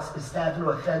thoughts, is to have an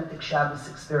authentic Shabbos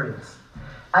experience.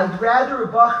 I'd rather a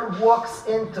bacher walks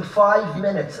into 5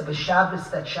 minutes of a Shabbos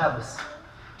that's Shabbos,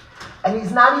 and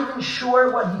he's not even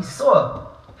sure what he saw.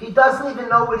 He doesn't even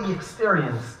know what he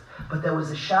experienced, but there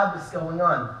was a Shabbos going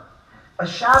on. A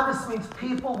Shabbos means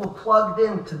people were plugged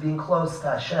in to being close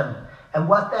to Hashem. And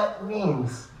what that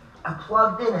means, are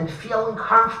plugged in and feeling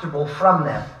comfortable from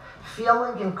that,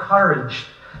 feeling encouraged,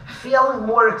 feeling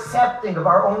more accepting of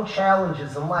our own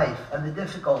challenges in life and the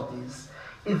difficulties.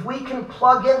 If we can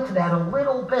plug into that a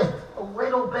little bit,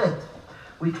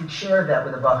 we could share that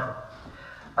with a bacher.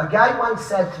 A guy once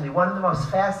said to me, one of the most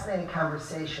fascinating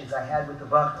conversations I had with a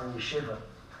bacher in yeshiva,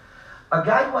 a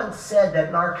guy once said that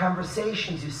in our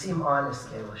conversations you seem honest,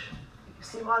 Kalish. You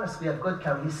seem honest, we have good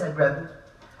conversations. He said,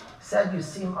 Rebbe, you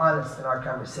seem honest in our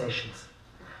conversations.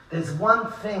 There's one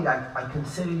thing I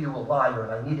consider you a liar,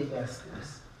 and I need to ask you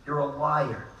this. You're a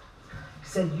liar. He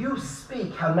said, you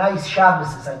speak how nice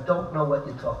Shabbos is. I don't know what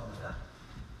you're talking about.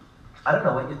 I don't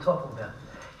know what you're talking about.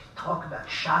 You talk about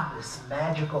Shabbos,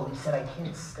 magical. He said, I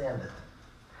can't stand it.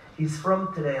 He's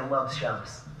from today and loves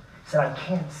Shabbos. He said, I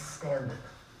can't stand it.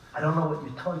 I don't know what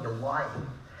you're talking. You're lying.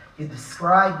 You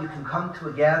describe, you can come to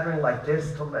a gathering like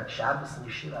this, talking about Shabbos and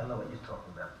Yeshiva. I don't know what you're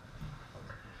talking about.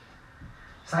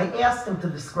 So I asked him to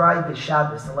describe his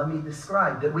Shabbos, and let me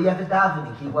describe that we have a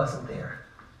davening. He wasn't there.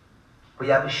 We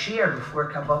have a shir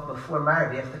before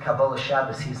Mariv, after Kabbalah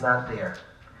Shabbos, he's not there.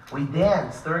 We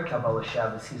dance during Kabbalah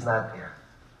Shabbos, he's not there.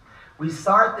 We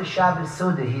start the Shabbos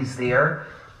Suda, he's there.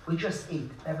 We just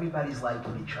eat. Everybody's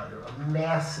liking each other. A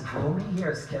massive room. He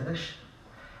hears Kiddush.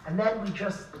 And then we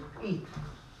just eat.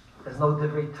 There's no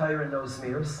Divrei Torah, no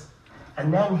Zmiros.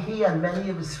 And then he and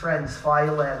many of his friends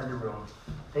file out of the room.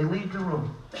 They leave the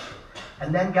room.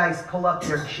 And then guys pull up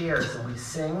their chairs and we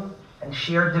sing and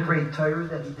share Divrei Torah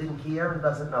that he didn't hear and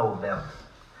doesn't know about.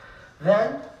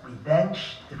 Then we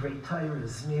bench. Divrei Torah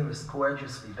is Zmiros,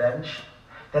 gorgeous. We bench.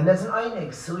 Then there's an einig,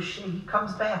 sushi. He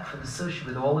comes back for the sushi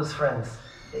with all his friends.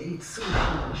 They eat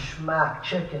sushi and shmak,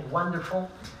 chicken, wonderful.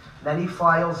 Then he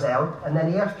files out, and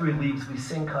then after he leaves, we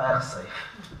sing Ka'ach Seif.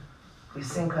 We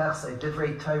sing Ka'ach Seif,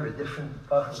 Divrei Torah, different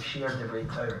Bachim share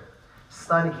Divrei Torah.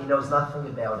 Stunning, he knows nothing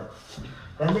about it.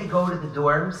 Then they go to the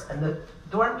dorms, and the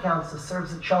dorm counselor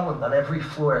serves a cholent on every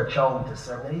floor, a cholent to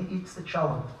serve, and he eats the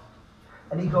cholent.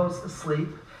 And he goes to sleep,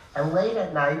 and late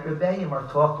at night, Rebbeim are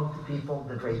talking to people,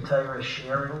 the Drei Torah is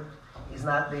sharing, he's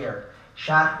not there.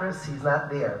 Shachris, he's not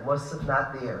there. Musaf,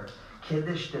 not there.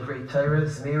 Kiddush, the Drei Torah,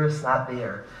 Zmiris, not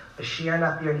there. Bashir,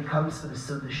 not there, and he comes for the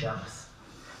Suda Shabbos.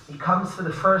 He comes for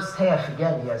the first half,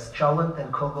 again, he has cholent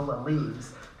and kugel and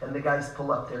leaves, and the guys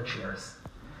pull up their chairs.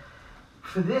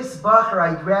 For this Bacher,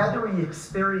 I'd rather he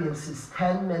experiences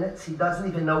 10 minutes. He doesn't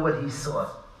even know what he saw.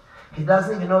 He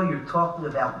doesn't even know you're talking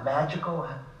about magical.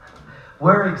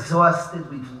 We're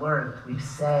exhausted, we've learned, we've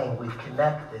sang, we've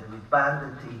connected, we've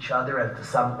bonded to each other and to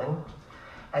something.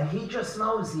 And he just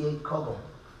knows he ate kugel.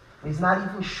 He's not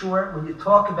even sure. When you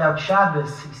talk about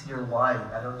Shabbos, you're lying.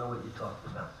 I don't know what you're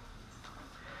talking about.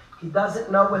 He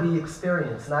doesn't know what he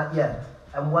experienced, not yet.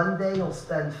 And one day he'll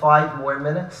spend 5 more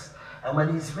minutes. And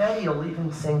when he's ready, he'll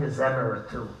even sing a zemer or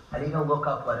two, and even look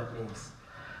up what it means.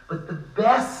 But the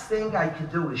best thing I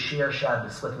could do is share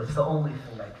Shabbos with him. It's the only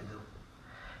thing I could do.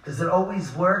 Does it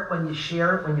always work when you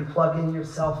share it, when you plug in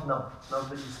yourself? No,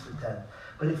 nobody's pretend.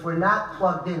 But if we're not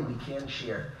plugged in, we can't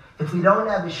share. If we don't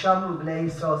have Ishamu B'nai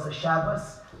Yisrael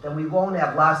Shabbos, then we won't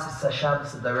have Lasis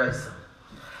Shabbos D'Oraisa.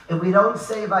 If we don't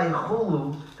say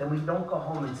Vayichulu, then we don't go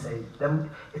home and say. Then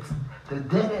it's the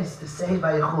din is to say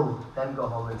Vayichulu, then go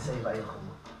home and say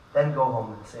Vayichulu, then go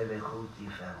home and say Vayichulu to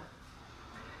your family.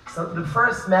 So the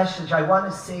first message I want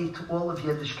to say to all of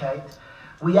Yiddishkeit,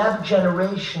 we have a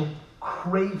generation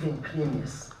craving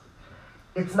pnimius.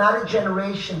 It's not a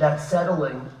generation that's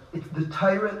settling. It's the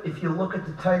Torah. If you look at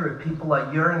the Torah, people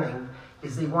are yearning.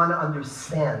 Is they want to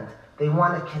understand. They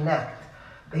want to connect.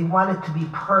 They want it to be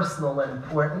personal and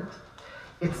important.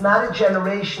 It's not a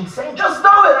generation saying, just do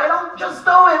it, just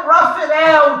do it, rough it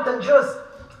out, and just...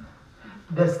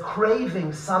 There's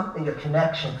craving something, a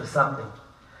connection to something.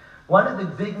 One of the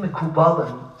big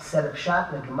Mekubalim said of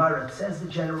Pshat in the Gemara, it says the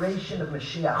generation of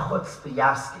Mashiach, Chutzpah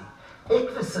Yaski.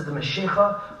 Ikvis of the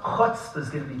Mashiach, Chutzpah is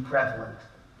going to be prevalent.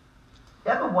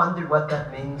 You ever wondered what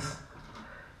that means?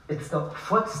 It's the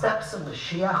footsteps of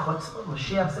Mashiach, Chutzpah.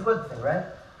 Mashiach's a good thing, right?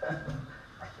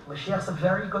 Mashiach's a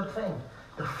very good thing.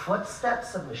 The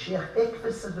footsteps of Mashiach,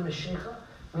 Ikvis of the Mashiach,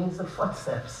 means the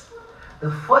footsteps.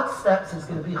 The footsteps is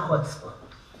going to be chutzpah.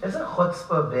 Isn't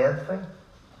chutzpah a bad thing?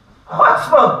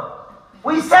 Chutzpah!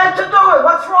 We said to do it.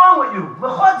 What's wrong with you?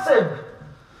 Mechutziv.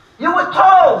 You were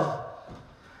told.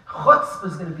 Chutzpah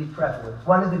is going to be prevalent.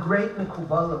 One of the great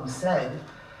Mekubalim said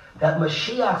that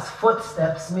Mashiach's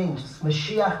footsteps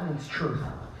Mashiach means truth.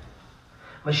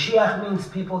 Mashiach means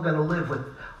people are going to live with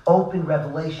open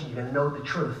revelation. You're going to know the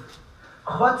truth.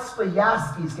 Chutzpah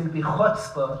Yaski is going to be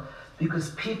chutzpah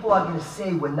because people are going to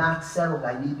say, we're not settled,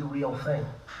 I need the real thing.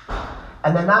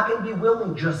 And they're not going to be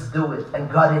willing, just do it and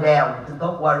gut it out. And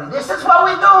don't worry, this is what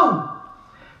we do.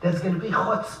 There's going to be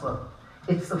chutzpah.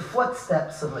 It's the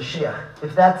footsteps of Mashiach.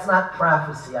 If that's not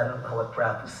prophecy, I don't know what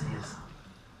prophecy is.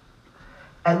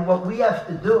 And what we have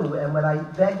to do, and what I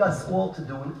beg us all to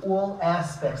do in all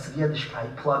aspects of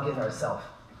Yiddishkeit, plug in ourselves.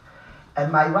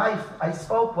 And my wife, I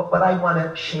spoke what I want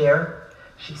to share.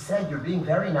 She said, you're being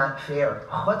very not fair.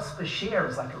 Chutzpah share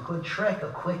is like a good trick, a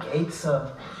quick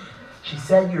eitzah. She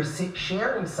said, you're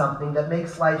sharing something that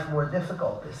makes life more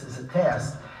difficult. This is a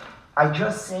task. I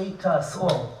just say to us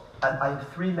all, I have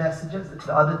 3 messages.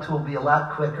 The other 2 will be a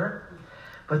lot quicker.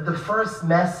 But the first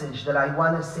message that I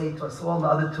want to say to us all, the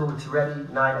other 2, it's already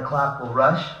 9 o'clock, we'll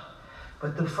rush.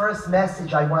 But the first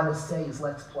message I want to say is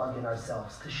let's plug in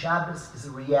ourselves. The Shabbos is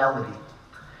a reality.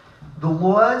 The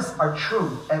laws are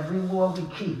true. Every law we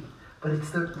keep. But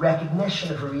it's the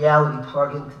recognition of a reality.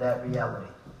 Plug into that reality.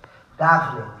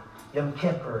 Davening, Yom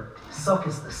Kippur, Sukkah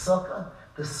is the Sukkah.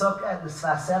 The Sukkah, the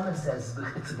Sfas Emes says,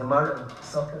 it's a Gemara in the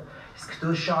Sukkah. It's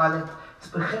Kedusha on it.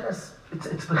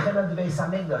 It's Bechina the Beis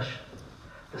HaMikdash.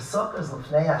 The Sukkah is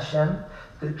L'fnei Hashem.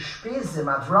 The Shpizim,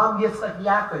 Avram, Yitzchak,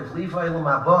 Yaakov, leave Olam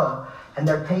Haba, and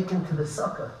they're taken to the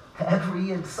Sukkah. To every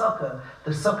Yid Sukkah.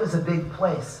 The Sukkah is a big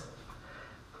place.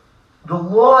 The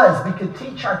laws, we could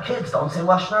teach our kids, don't say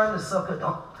Lashon Hara in the Sukkah,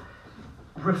 don't.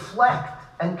 Reflect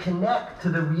and connect to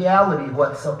the reality of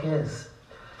what Sukkah is.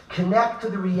 Connect to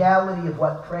the reality of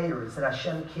what prayer is, that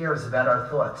Hashem cares about our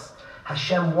thoughts.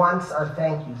 Hashem wants our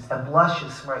thank yous and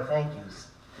blushes for our thank yous.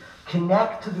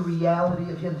 Connect to the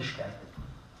reality of Yiddishkeit.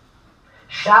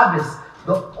 Shabbos,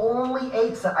 the only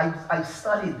eitzah, I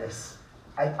studied this.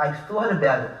 I thought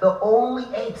about it. The only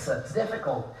eitzah, it's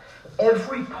difficult.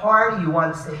 Every party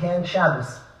wants to hand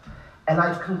Shabbos. And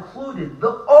I've concluded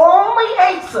the only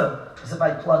eitzah is if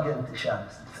I plug into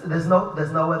Shabbos. There's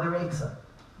no other eitzah.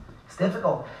 It's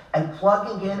difficult. And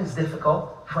plugging in is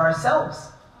difficult for ourselves.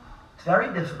 It's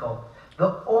very difficult.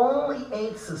 The only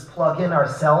eitzes plug in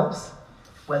ourselves,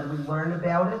 whether we learn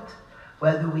about it,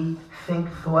 whether we think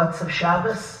thoughts of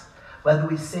Shabbos, whether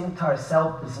we sing to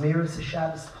ourselves the Zmiris of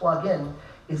Shabbos, plug in,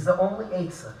 is the only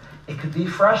eitzah. It could be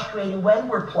frustrating when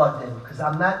we're plugged in, because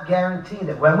I'm not guaranteeing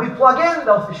that when we plug in,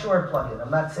 they'll for sure plug in. I'm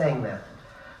not saying that.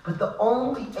 But the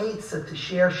only eitzah to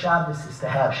share Shabbos is to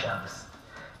have Shabbos.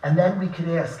 And then we could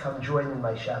ask, come join in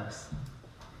my Shabbos.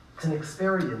 It's an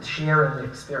experience, share in the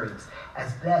experience.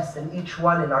 As best, and each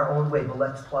one in our own way, but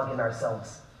let's plug in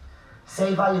ourselves.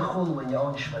 Say Vayichulu in your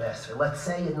own Shemon Esrei. Let's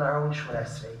say it in our own Shemon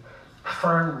Esrei.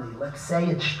 Firmly. Let's say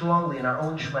it strongly in our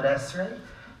own Shemon Esrei,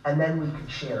 and then we can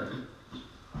share it.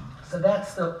 So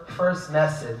that's the first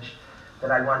message that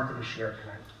I wanted to share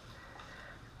tonight.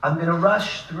 I'm going to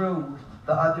rush through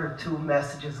the other two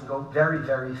messages and go very,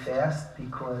 very fast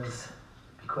because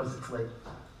it's late.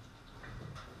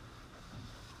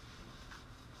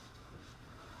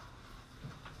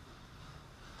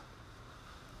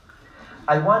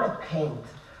 I want to paint.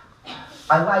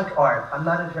 I like art. I'm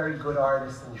not a very good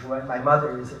artist in drawing. My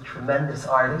mother is a tremendous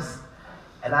artist,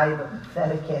 and I have a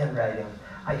pathetic handwriting.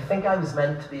 I think I was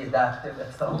meant to be a doctor.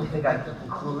 That's the only thing I can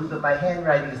conclude. But my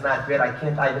handwriting is not great. I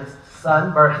have a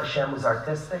son, Baruch Hashem, was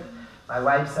artistic. My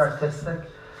wife's artistic.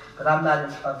 But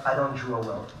I don't draw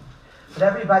well. But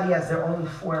everybody has their own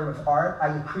form of art.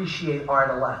 I appreciate art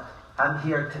a lot. I'm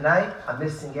here tonight. I'm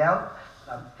missing out.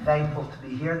 I'm thankful to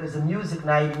be here. There's a music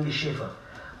night in Yeshiva.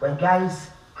 When guys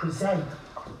present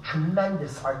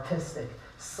tremendous artistic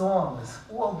songs,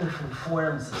 all different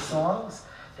forms of songs,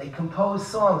 they compose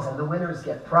songs and the winners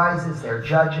get prizes, they're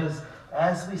judges.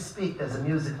 As we speak, there's a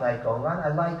music night going on.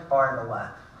 I like art a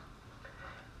lot.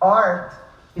 Art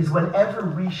is whenever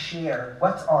we share,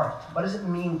 what's art? What does it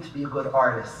mean to be a good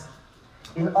artist?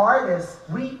 In artists,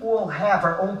 we all have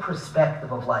our own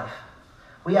perspective of life.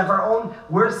 We have our own,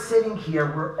 we're sitting here,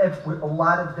 we're a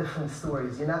lot of different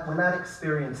stories. We're not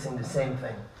experiencing the same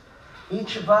thing.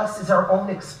 Each of us is our own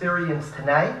experience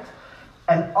tonight.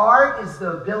 And art is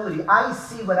the ability, I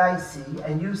see what I see,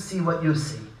 and you see what you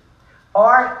see.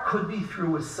 Art could be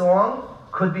through a song,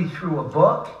 could be through a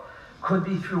book, could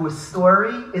be through a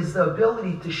story, is the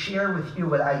ability to share with you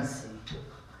what I see.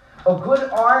 A good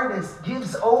artist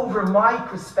gives over my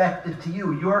perspective to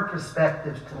you, your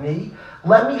perspective to me.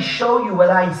 Let me show you what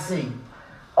I see.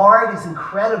 Art is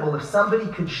incredible. If somebody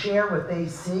could share what they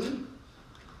see,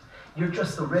 you're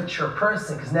just a richer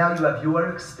person because now you have your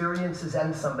experiences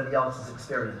and somebody else's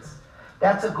experience.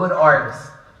 That's a good artist.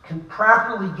 Can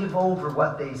properly give over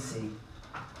what they see.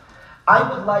 I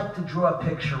would like to draw a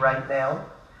picture right now.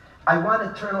 I want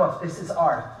to turn off, this is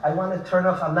art. I want to turn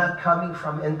off, I'm not coming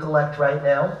from intellect right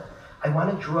now. I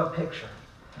want to draw a picture.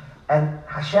 And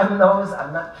Hashem knows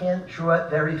can't draw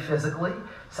it very physically,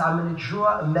 so I'm going to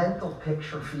draw a mental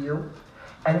picture for you.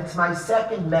 And it's my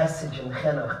second message in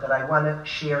Chinuch that I want to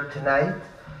share tonight.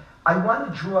 I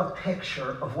want to draw a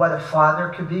picture of what a father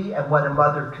could be and what a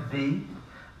mother could be.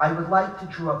 I would like to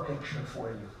draw a picture for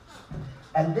you.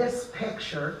 And this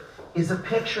picture is a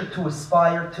picture to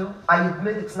aspire to. I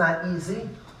admit it's not easy.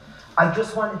 I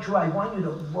just want to draw, I want you to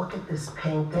look at this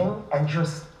painting and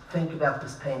just think about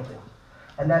this painting.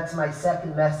 And that's my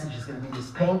second message is going to be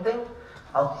this painting.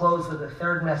 I'll close with a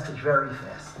third message very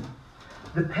fast.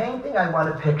 The painting I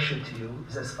want to picture to you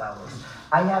is as follows.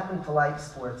 I happen to like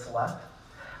sports a lot.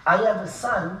 I have a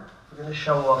son. We're going to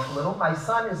show off a little. My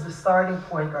son is the starting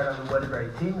point guard on the Waterbury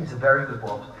team. He's a very good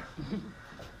ball player.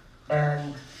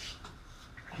 And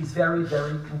he's very,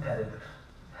 very competitive.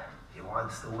 He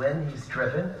wants to win. He's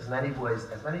driven, as many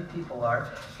people are.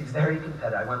 He's very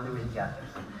competitive. I wonder where he got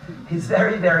there. He's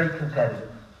very, very competitive.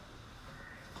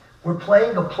 We're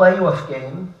playing a playoff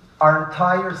game. Our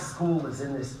entire school is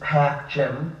in this packed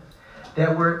gym.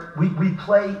 We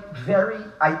play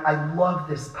I love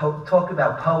this, talk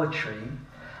about poetry.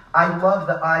 I love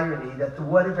the irony that the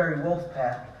Waterbury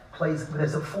Wolfpack plays,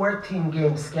 there's a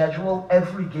 14-game schedule.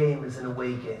 Every game is an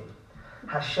away game.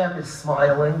 Hashem is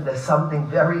smiling. There's something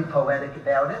very poetic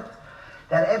about it.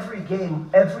 That every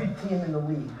game, every team in the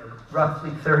league,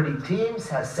 roughly 30 teams,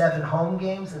 has 7 home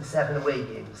games and 7 away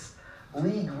games.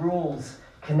 League rules,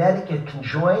 Connecticut can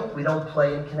join. We don't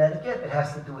play in Connecticut. It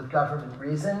has to do with government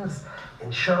reasons,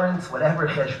 insurance, whatever,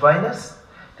 cheshbonus.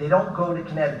 They don't go to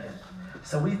Connecticut.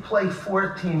 So we play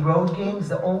 14 road games,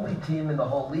 the only team in the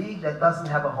whole league that doesn't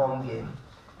have a home game.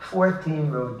 14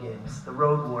 road games, the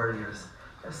Road Warriors.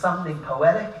 There's something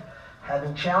poetic,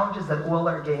 having challenges that all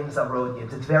our games are road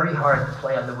games. It's very hard to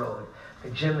play on the road. The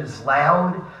gym is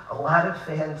loud, a lot of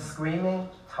fans screaming.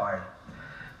 It's hard.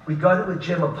 We go to a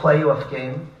gym, a playoff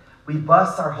game. We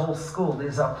bus our whole school.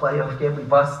 This is our playoff game. We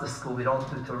bus the school. We don't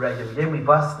do it to a regular game. We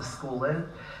bus the school in.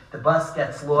 The bus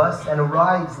gets lost and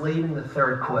arrives late in the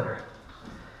third quarter.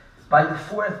 By the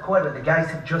fourth quarter, the guys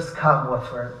have just come off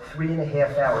for a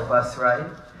 3.5-hour bus ride.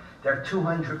 There are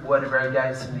 200 Waterbury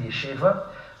guys from the yeshiva,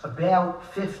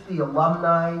 about 50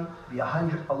 alumni, maybe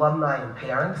 100 alumni and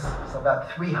parents, so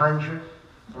about 300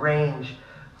 range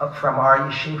up from our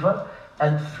yeshiva,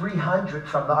 and 300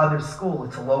 from the other school.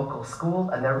 It's a local school,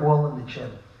 and they're all in the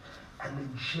gym. And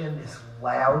the gym is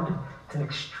loud. It's an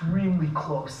extremely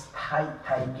close, tight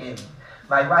game.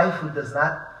 My wife, who does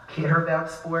not care about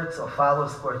sports or follow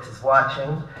sports, is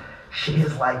watching. She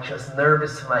is like just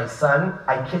nervous for my son.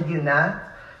 I kid you not,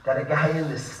 that a guy in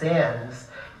the stands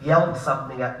yelled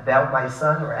something about my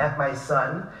son or at my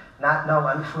son.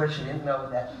 Unfortunately, didn't know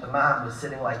that the mom was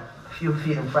sitting like a few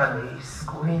feet in front of me. He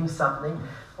screamed something.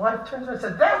 Well, I turned around and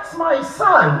said, "That's my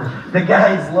son." The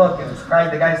guy's looking. It's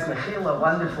crying. The guy's Mechila,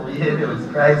 wonderful yid. It was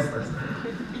priceless.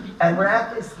 And we're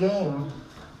at this game.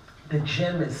 The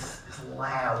gym is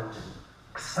loud,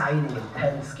 exciting,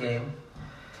 intense game.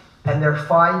 And there are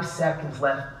 5 seconds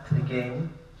left to the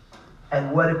game.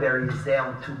 And Waterbury is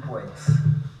down 2 points.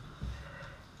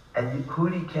 And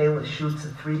Hudi Kalish shoots a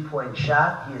 3-point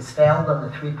shot. He is fouled on the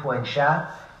 3-point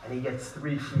shot, and he gets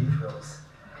 3 free throws.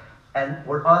 And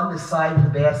we're on the side of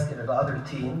the basket of the other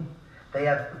team. They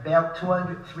have about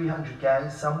 200, 300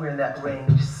 guys, somewhere in that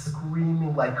range,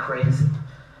 screaming like crazy.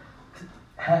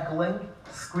 Heckling,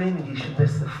 screaming he should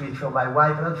miss the free throw. My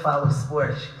wife, I don't follow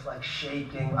sports, she's like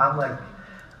shaking. I'm like...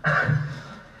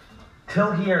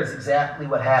 Till here is exactly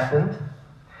what happened.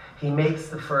 He makes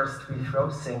the first free throw,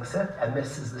 sinks it, and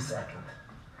misses the second.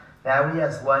 Now he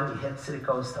has one, he hits it, it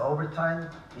goes to overtime,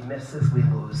 he misses, we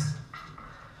lose.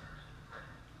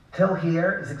 Till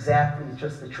here is exactly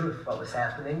just the truth of what was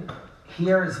happening.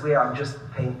 Here is where I'm just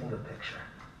painting a picture.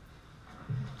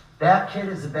 That kid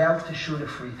is about to shoot a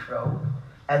free throw,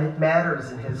 and it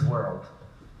matters in his world.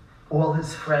 All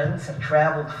his friends have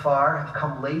traveled far, have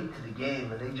come late to the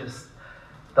game, and they just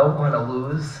don't want to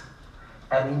lose.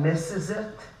 And he misses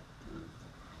it.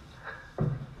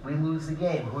 We lose the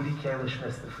game. Hudi Kalish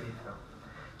missed the free throw.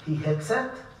 He hits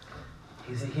it.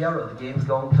 He's a hero. The game's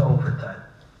going to overtime.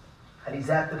 And he's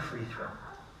at the free throw.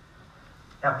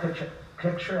 Now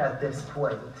picture at this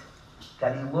point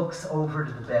that he looks over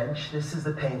to the bench. This is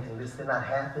the painting. This did not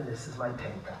happen. This is my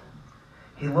painting.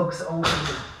 He looks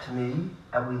over to me,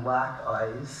 and we lock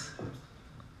eyes,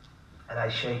 and I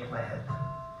shake my head.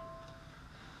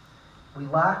 We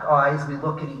lock eyes, we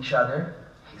look at each other.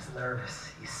 He's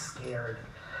nervous, he's scared.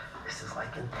 This is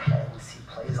like intense. He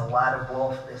plays a lot of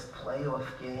ball for this playoff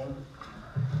game.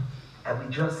 And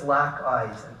we just lock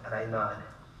eyes, and I nod.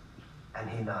 And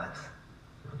he nods.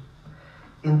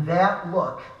 In that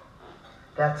look,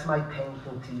 that's my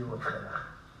painting to you of Hannah.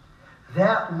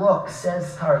 That look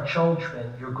says to our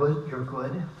children, you're good,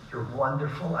 you're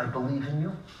wonderful, I believe in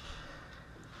you.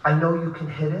 I know you can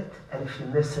hit it, and if you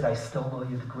miss it, I still know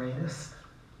you're the greatest.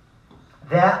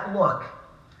 That look,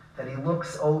 that he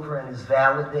looks over and is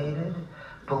validated,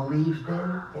 believed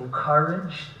in,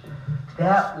 encouraged,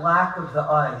 that lack of the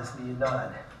eyes where you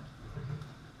nod.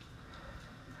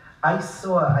 I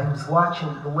was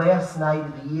watching the last night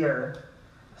of the year,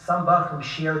 some Bachram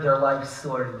shared their life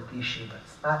story with the yeshiva.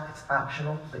 It's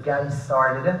optional. The guy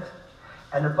started it.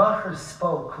 And the Bachar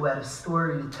spoke who had a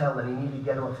story to tell and he needed to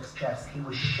get off his chest. He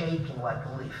was shaking like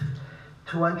a leaf.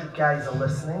 200 guys are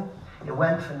listening. It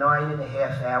went for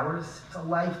 9.5 hours. It's a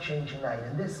life-changing night.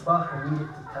 And this Bachar needed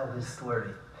to tell his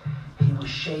story. He was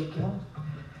shaking.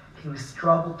 He was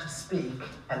struggled to speak.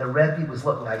 And the Rebbe was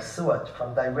looking. I saw it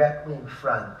from directly in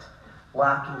front,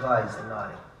 locking eyes and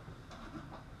nodding.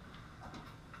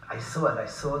 I saw it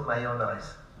with my own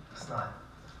eyes. It's not.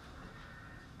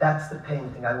 That's the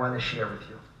painting I want to share with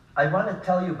you. I want to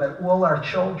tell you about all our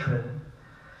children,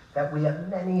 that we have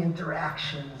many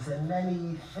interactions and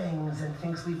many things and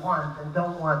things we want and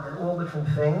don't want and all different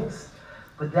things.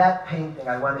 But that painting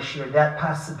I want to share, that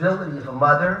possibility of a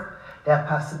mother, that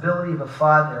possibility of a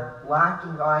father,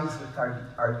 locking eyes with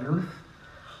our youth,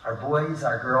 our boys,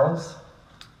 our girls,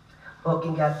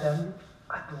 looking at them,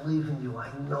 I believe in you,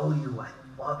 I know you, I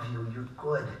love you, you're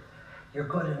good. You're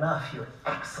good enough, you're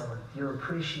excellent, you're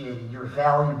appreciated, you're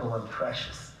valuable and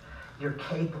precious. You're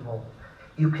capable.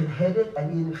 You can hit it,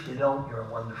 and even if you don't, you're a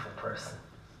wonderful person.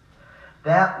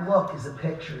 That look is a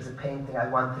picture, is a painting I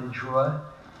wanted to draw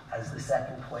as the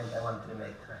second point I wanted to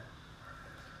make today.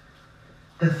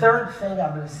 The third thing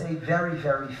I'm going to say very,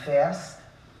 very fast.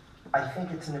 I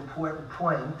think it's an important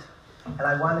point, and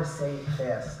I want to say it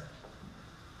fast.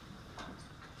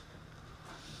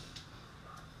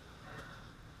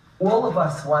 All of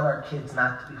us want our kids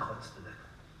not to be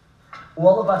chutzpahdik.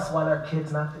 All of us want our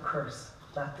kids not to curse,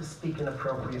 not to speak in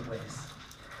appropriate ways.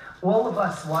 All of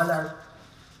us want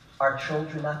our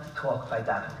children not to talk by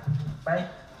davening, right?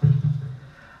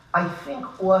 I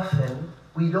think often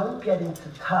we don't get into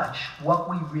touch what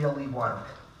we really want.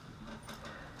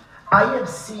 I have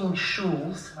seen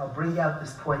shuls, I'll bring out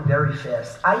this point very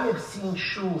fast. I have seen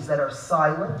shuls that are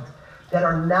silent, that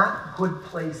are not good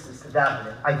places to daven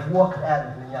in. I've walked out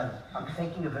of minyan. I'm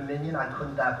thinking of a minyan, I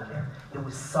couldn't daven there. It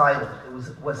was silent. It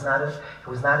was not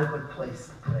a good place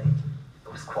to pray.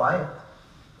 It was quiet.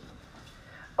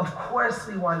 Of course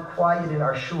we want quiet in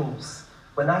our shuls.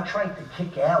 We're not trying to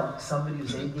kick out somebody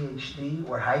who's ADHD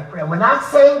or hyper, and we're not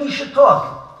saying he should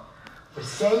talk. We're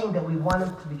saying that we want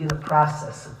him to begin a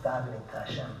process of davening to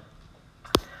Hashem.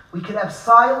 We could have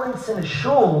silence in a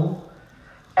shul,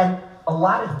 and a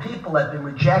lot of people have been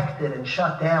rejected and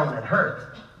shut down and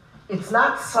hurt. It's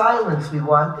not silence we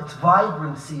want, it's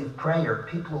vibrancy of prayer.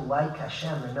 People who like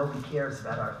Hashem and nobody cares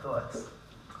about our thoughts.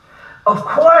 Of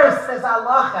course, says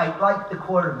Allah, I like the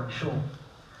quorum in shul.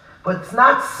 But it's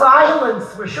not silence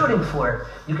we're shooting for.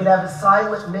 You could have a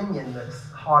silent minyan that's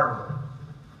horrible.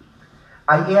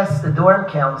 I asked the dorm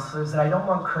counselors that I don't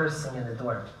want cursing in the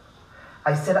dorm.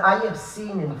 I said, I have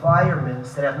seen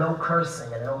environments that have no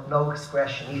cursing and no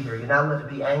expression either. You're not allowed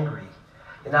to be angry.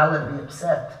 You're not allowed to be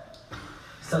upset.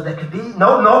 So there could be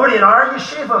nobody in our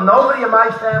yeshiva, nobody in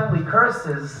my family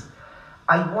curses.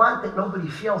 I want that nobody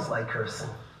feels like cursing.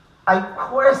 Of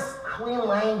course, clean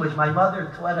language. My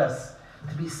mother taught us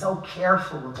to be so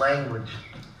careful with language.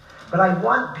 But I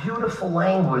want beautiful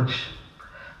language.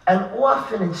 And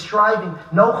often in striving,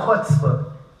 no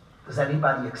chutzpah. Does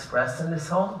anybody express in this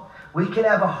home? We can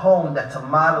have a home that's a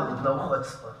model of no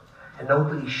chutzpah. And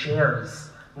nobody shares.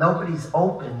 Nobody's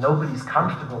open. Nobody's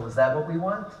comfortable. Is that what we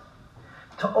want?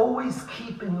 To always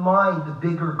keep in mind the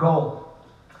bigger goal.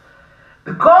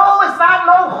 The goal is not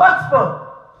no chutzpah.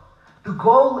 The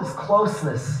goal is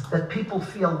closeness, that people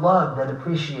feel loved and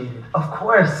appreciated. Of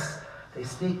course, they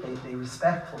speak, they're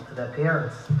respectful to their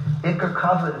parents. Iker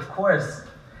kavod, of course.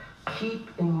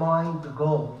 Keep in mind the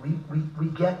goal. We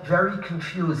get very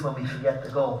confused when we forget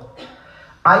the goal.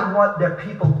 I want their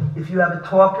people, if you have a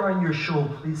talker in your shul,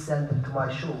 please send him to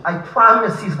my shul. I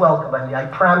promise he's welcome by me. I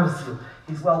promise you,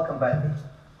 he's welcome by me.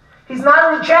 He's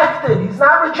not rejected. He's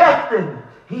not rejected.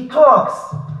 He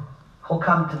talks. He'll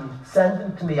come to me. Send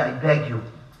him to me. I beg you.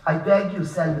 I beg you,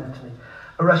 send him to me.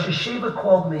 A Rosh Yeshiva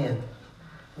called me in.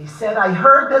 He said, I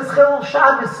heard there's Chilul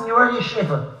Shabbos in your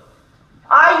yeshiva.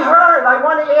 I heard. I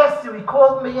want to ask you. He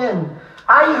called me in.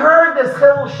 I heard there's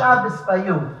Chilul Shabbos by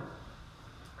you.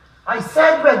 I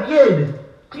said, Reb Yid,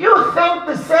 do you think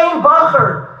the same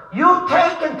bacher, you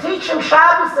take and teach him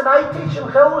Shabbos and I teach him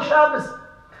Chilul Shabbos?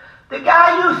 The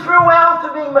guy you threw out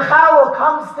to be Mechalel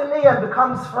comes to me and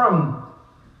becomes from.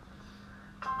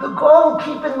 The goal,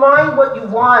 keep in mind what you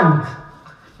want.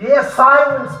 Yeah,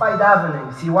 silence by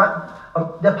davening. So you want,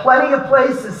 there are plenty of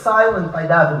places silent by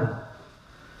davening.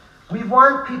 We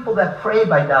want people that pray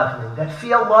by davening, that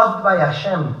feel loved by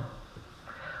Hashem.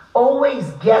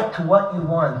 Always get to what you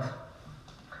want.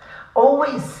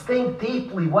 Always think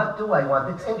deeply, what do I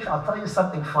want? It's interesting. I'll tell you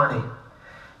something funny.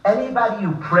 Anybody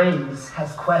who prays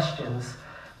has questions.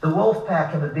 The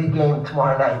Wolfpack have a big game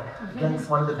tomorrow night against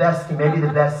one of the best teams, maybe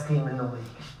the best team in the league.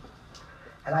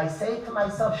 And I say to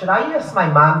myself, should I ask my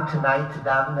mom tonight to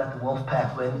daven that the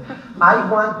Wolfpack win? I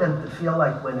want them to feel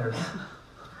like winners.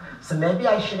 So maybe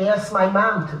I should ask my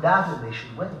mom to daven they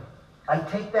should win. I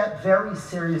take that very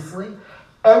seriously.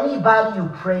 Anybody who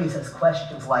prays has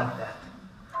questions like that.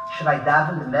 Should I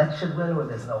daven the Mets should win or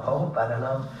there's no hope? I don't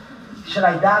know. Should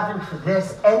I daven for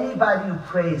this? Anybody who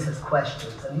prays has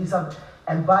questions.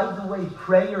 And by the way,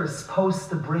 prayer is supposed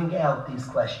to bring out these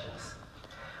questions.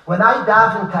 When I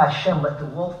daven to Hashem, let the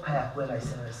Wolfpack win, I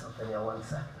say to myself, Daniel, 1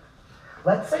 second.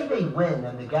 Let's say they win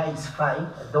and the guys fight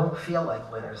and don't feel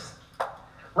like winners.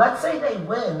 Let's say they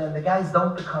win and the guys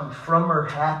don't become frommer,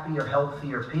 happier,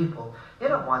 healthier people. You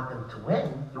don't want them to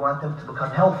win. You want them to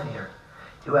become healthier.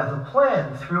 You have a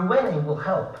plan. Through winning will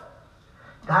help.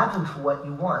 Daven for what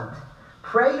you want.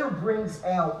 Prayer brings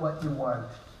out what you want.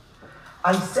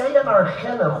 I say in our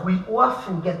chinuch, we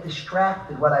often get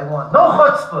distracted what I want. No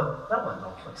chutzpah. I want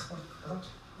no chutzpah. No,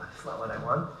 that's not what I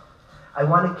want. I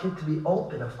want a kid to be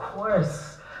open, of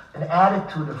course. An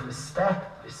attitude of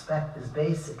respect. Respect is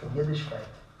basic in Yiddishkeit.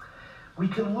 We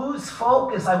can lose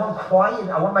focus. I want quiet.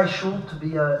 I want my shul to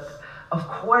be of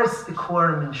course, the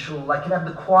quorum in shul. I can have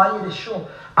the quietest shul.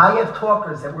 I have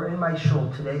talkers that were in my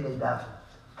shul. Today they daven.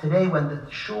 Today, when the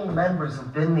shul members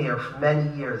have been there for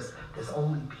many years, there's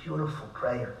only beautiful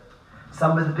prayer.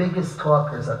 Some of the biggest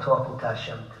talkers are talking to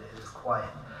Hashem today. It's quiet.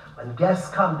 When guests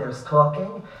come, there's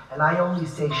talking, and I only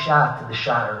say Shah to the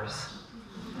Sha'ers.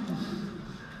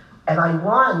 And I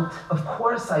want, of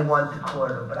course I want the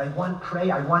quarter, but I want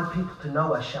prayer. I want people to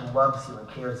know Hashem loves you and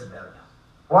cares about you.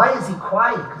 Why is he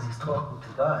quiet? Because he's talking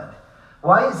to God.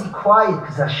 Why is he quiet?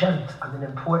 Because Hashem, I'm in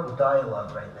important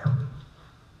dialogue right now.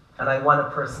 And I want a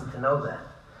person to know that.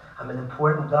 I'm in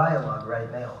important dialogue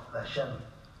right now with Hashem.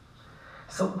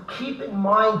 So keep in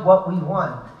mind what we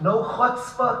want. No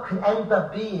chutzpah can end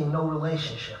up being no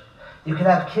relationship. You can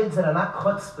have kids that are not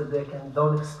chutzpahdik and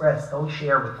don't express, don't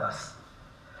share with us.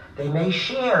 They may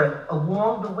share it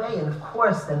along the way, and of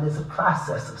course then there's a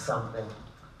process of something.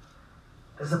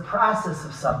 There's a process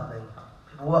of something.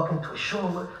 People walk into a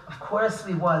shul, of course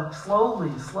we want slowly,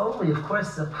 of course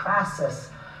it's a process.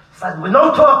 It's like, we're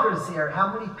no talkers here.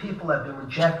 How many people have been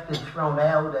rejected, thrown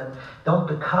out, and don't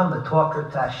become a talker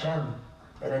to Hashem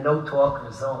in a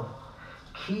no-talker zone?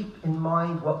 Keep in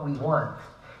mind what we want.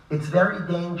 It's very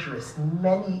dangerous. In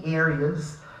many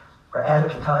areas, we're out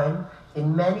of time,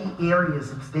 in many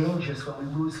areas it's dangerous when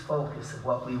we lose focus of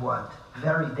what we want.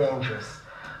 Very dangerous.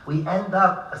 We end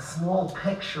up a small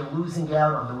picture losing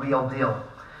out on the real deal.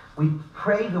 We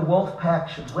pray the wolf pack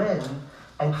should win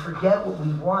and forget what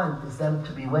we want is them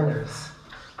to be winners.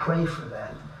 Pray for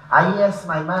that. I asked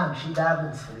my mom, she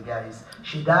davens for the guys.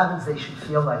 She davens they should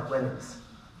feel like winners.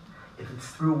 If it's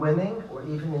through winning or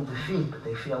even in defeat, but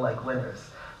they feel like winners.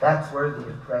 That's worthy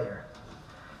of prayer.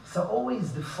 So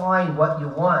always define what you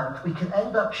want. We can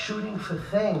end up shooting for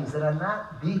things that are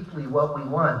not deeply what we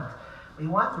want. We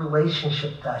want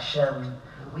relationship to Hashem.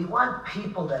 We want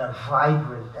people that are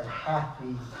vibrant and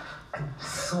happy and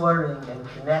soaring and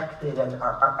connected and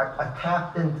are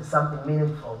tapped into something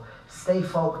meaningful. Stay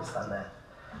focused on that.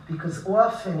 Because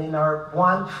often in our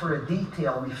want for a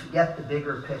detail, we forget the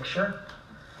bigger picture.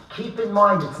 Keep in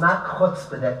mind, it's not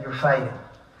chutzpah that you're fighting.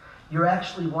 You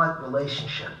actually want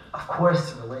relationship. Of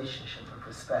course, relationship of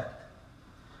respect.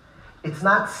 It's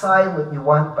not silent you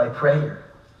want by prayer.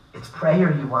 It's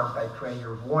prayer you want by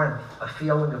prayer, warmth, a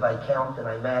feeling of I count and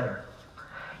I matter.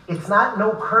 It's not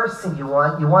no cursing you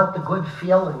want the good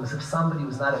feelings of somebody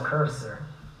who's not a cursor.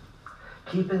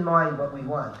 Keep in mind what we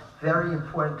want. Very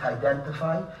important to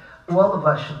identify. All of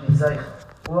us should be zeicha.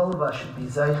 All of us should be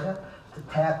zeicha to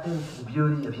tap into the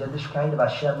beauty of Yiddishkeit, of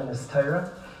Hashem and His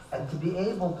Torah, and to be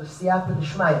able to siyata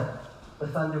d'shmaya,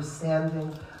 with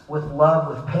understanding, with love,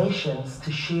 with patience,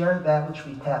 to share that which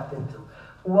we tapped into.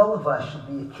 All of us should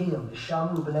be a kiyum,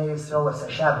 B'shamu b'nei Yisrael as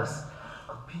Shabbos,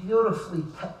 beautifully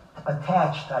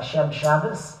attached to Hashem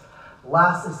Shabbos,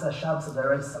 Lasses HaShabbos of the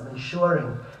Reisam,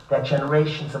 ensuring that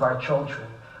generations of our children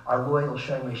are loyal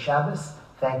Shomer Shabbos.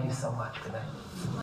 Thank you so much. Good night.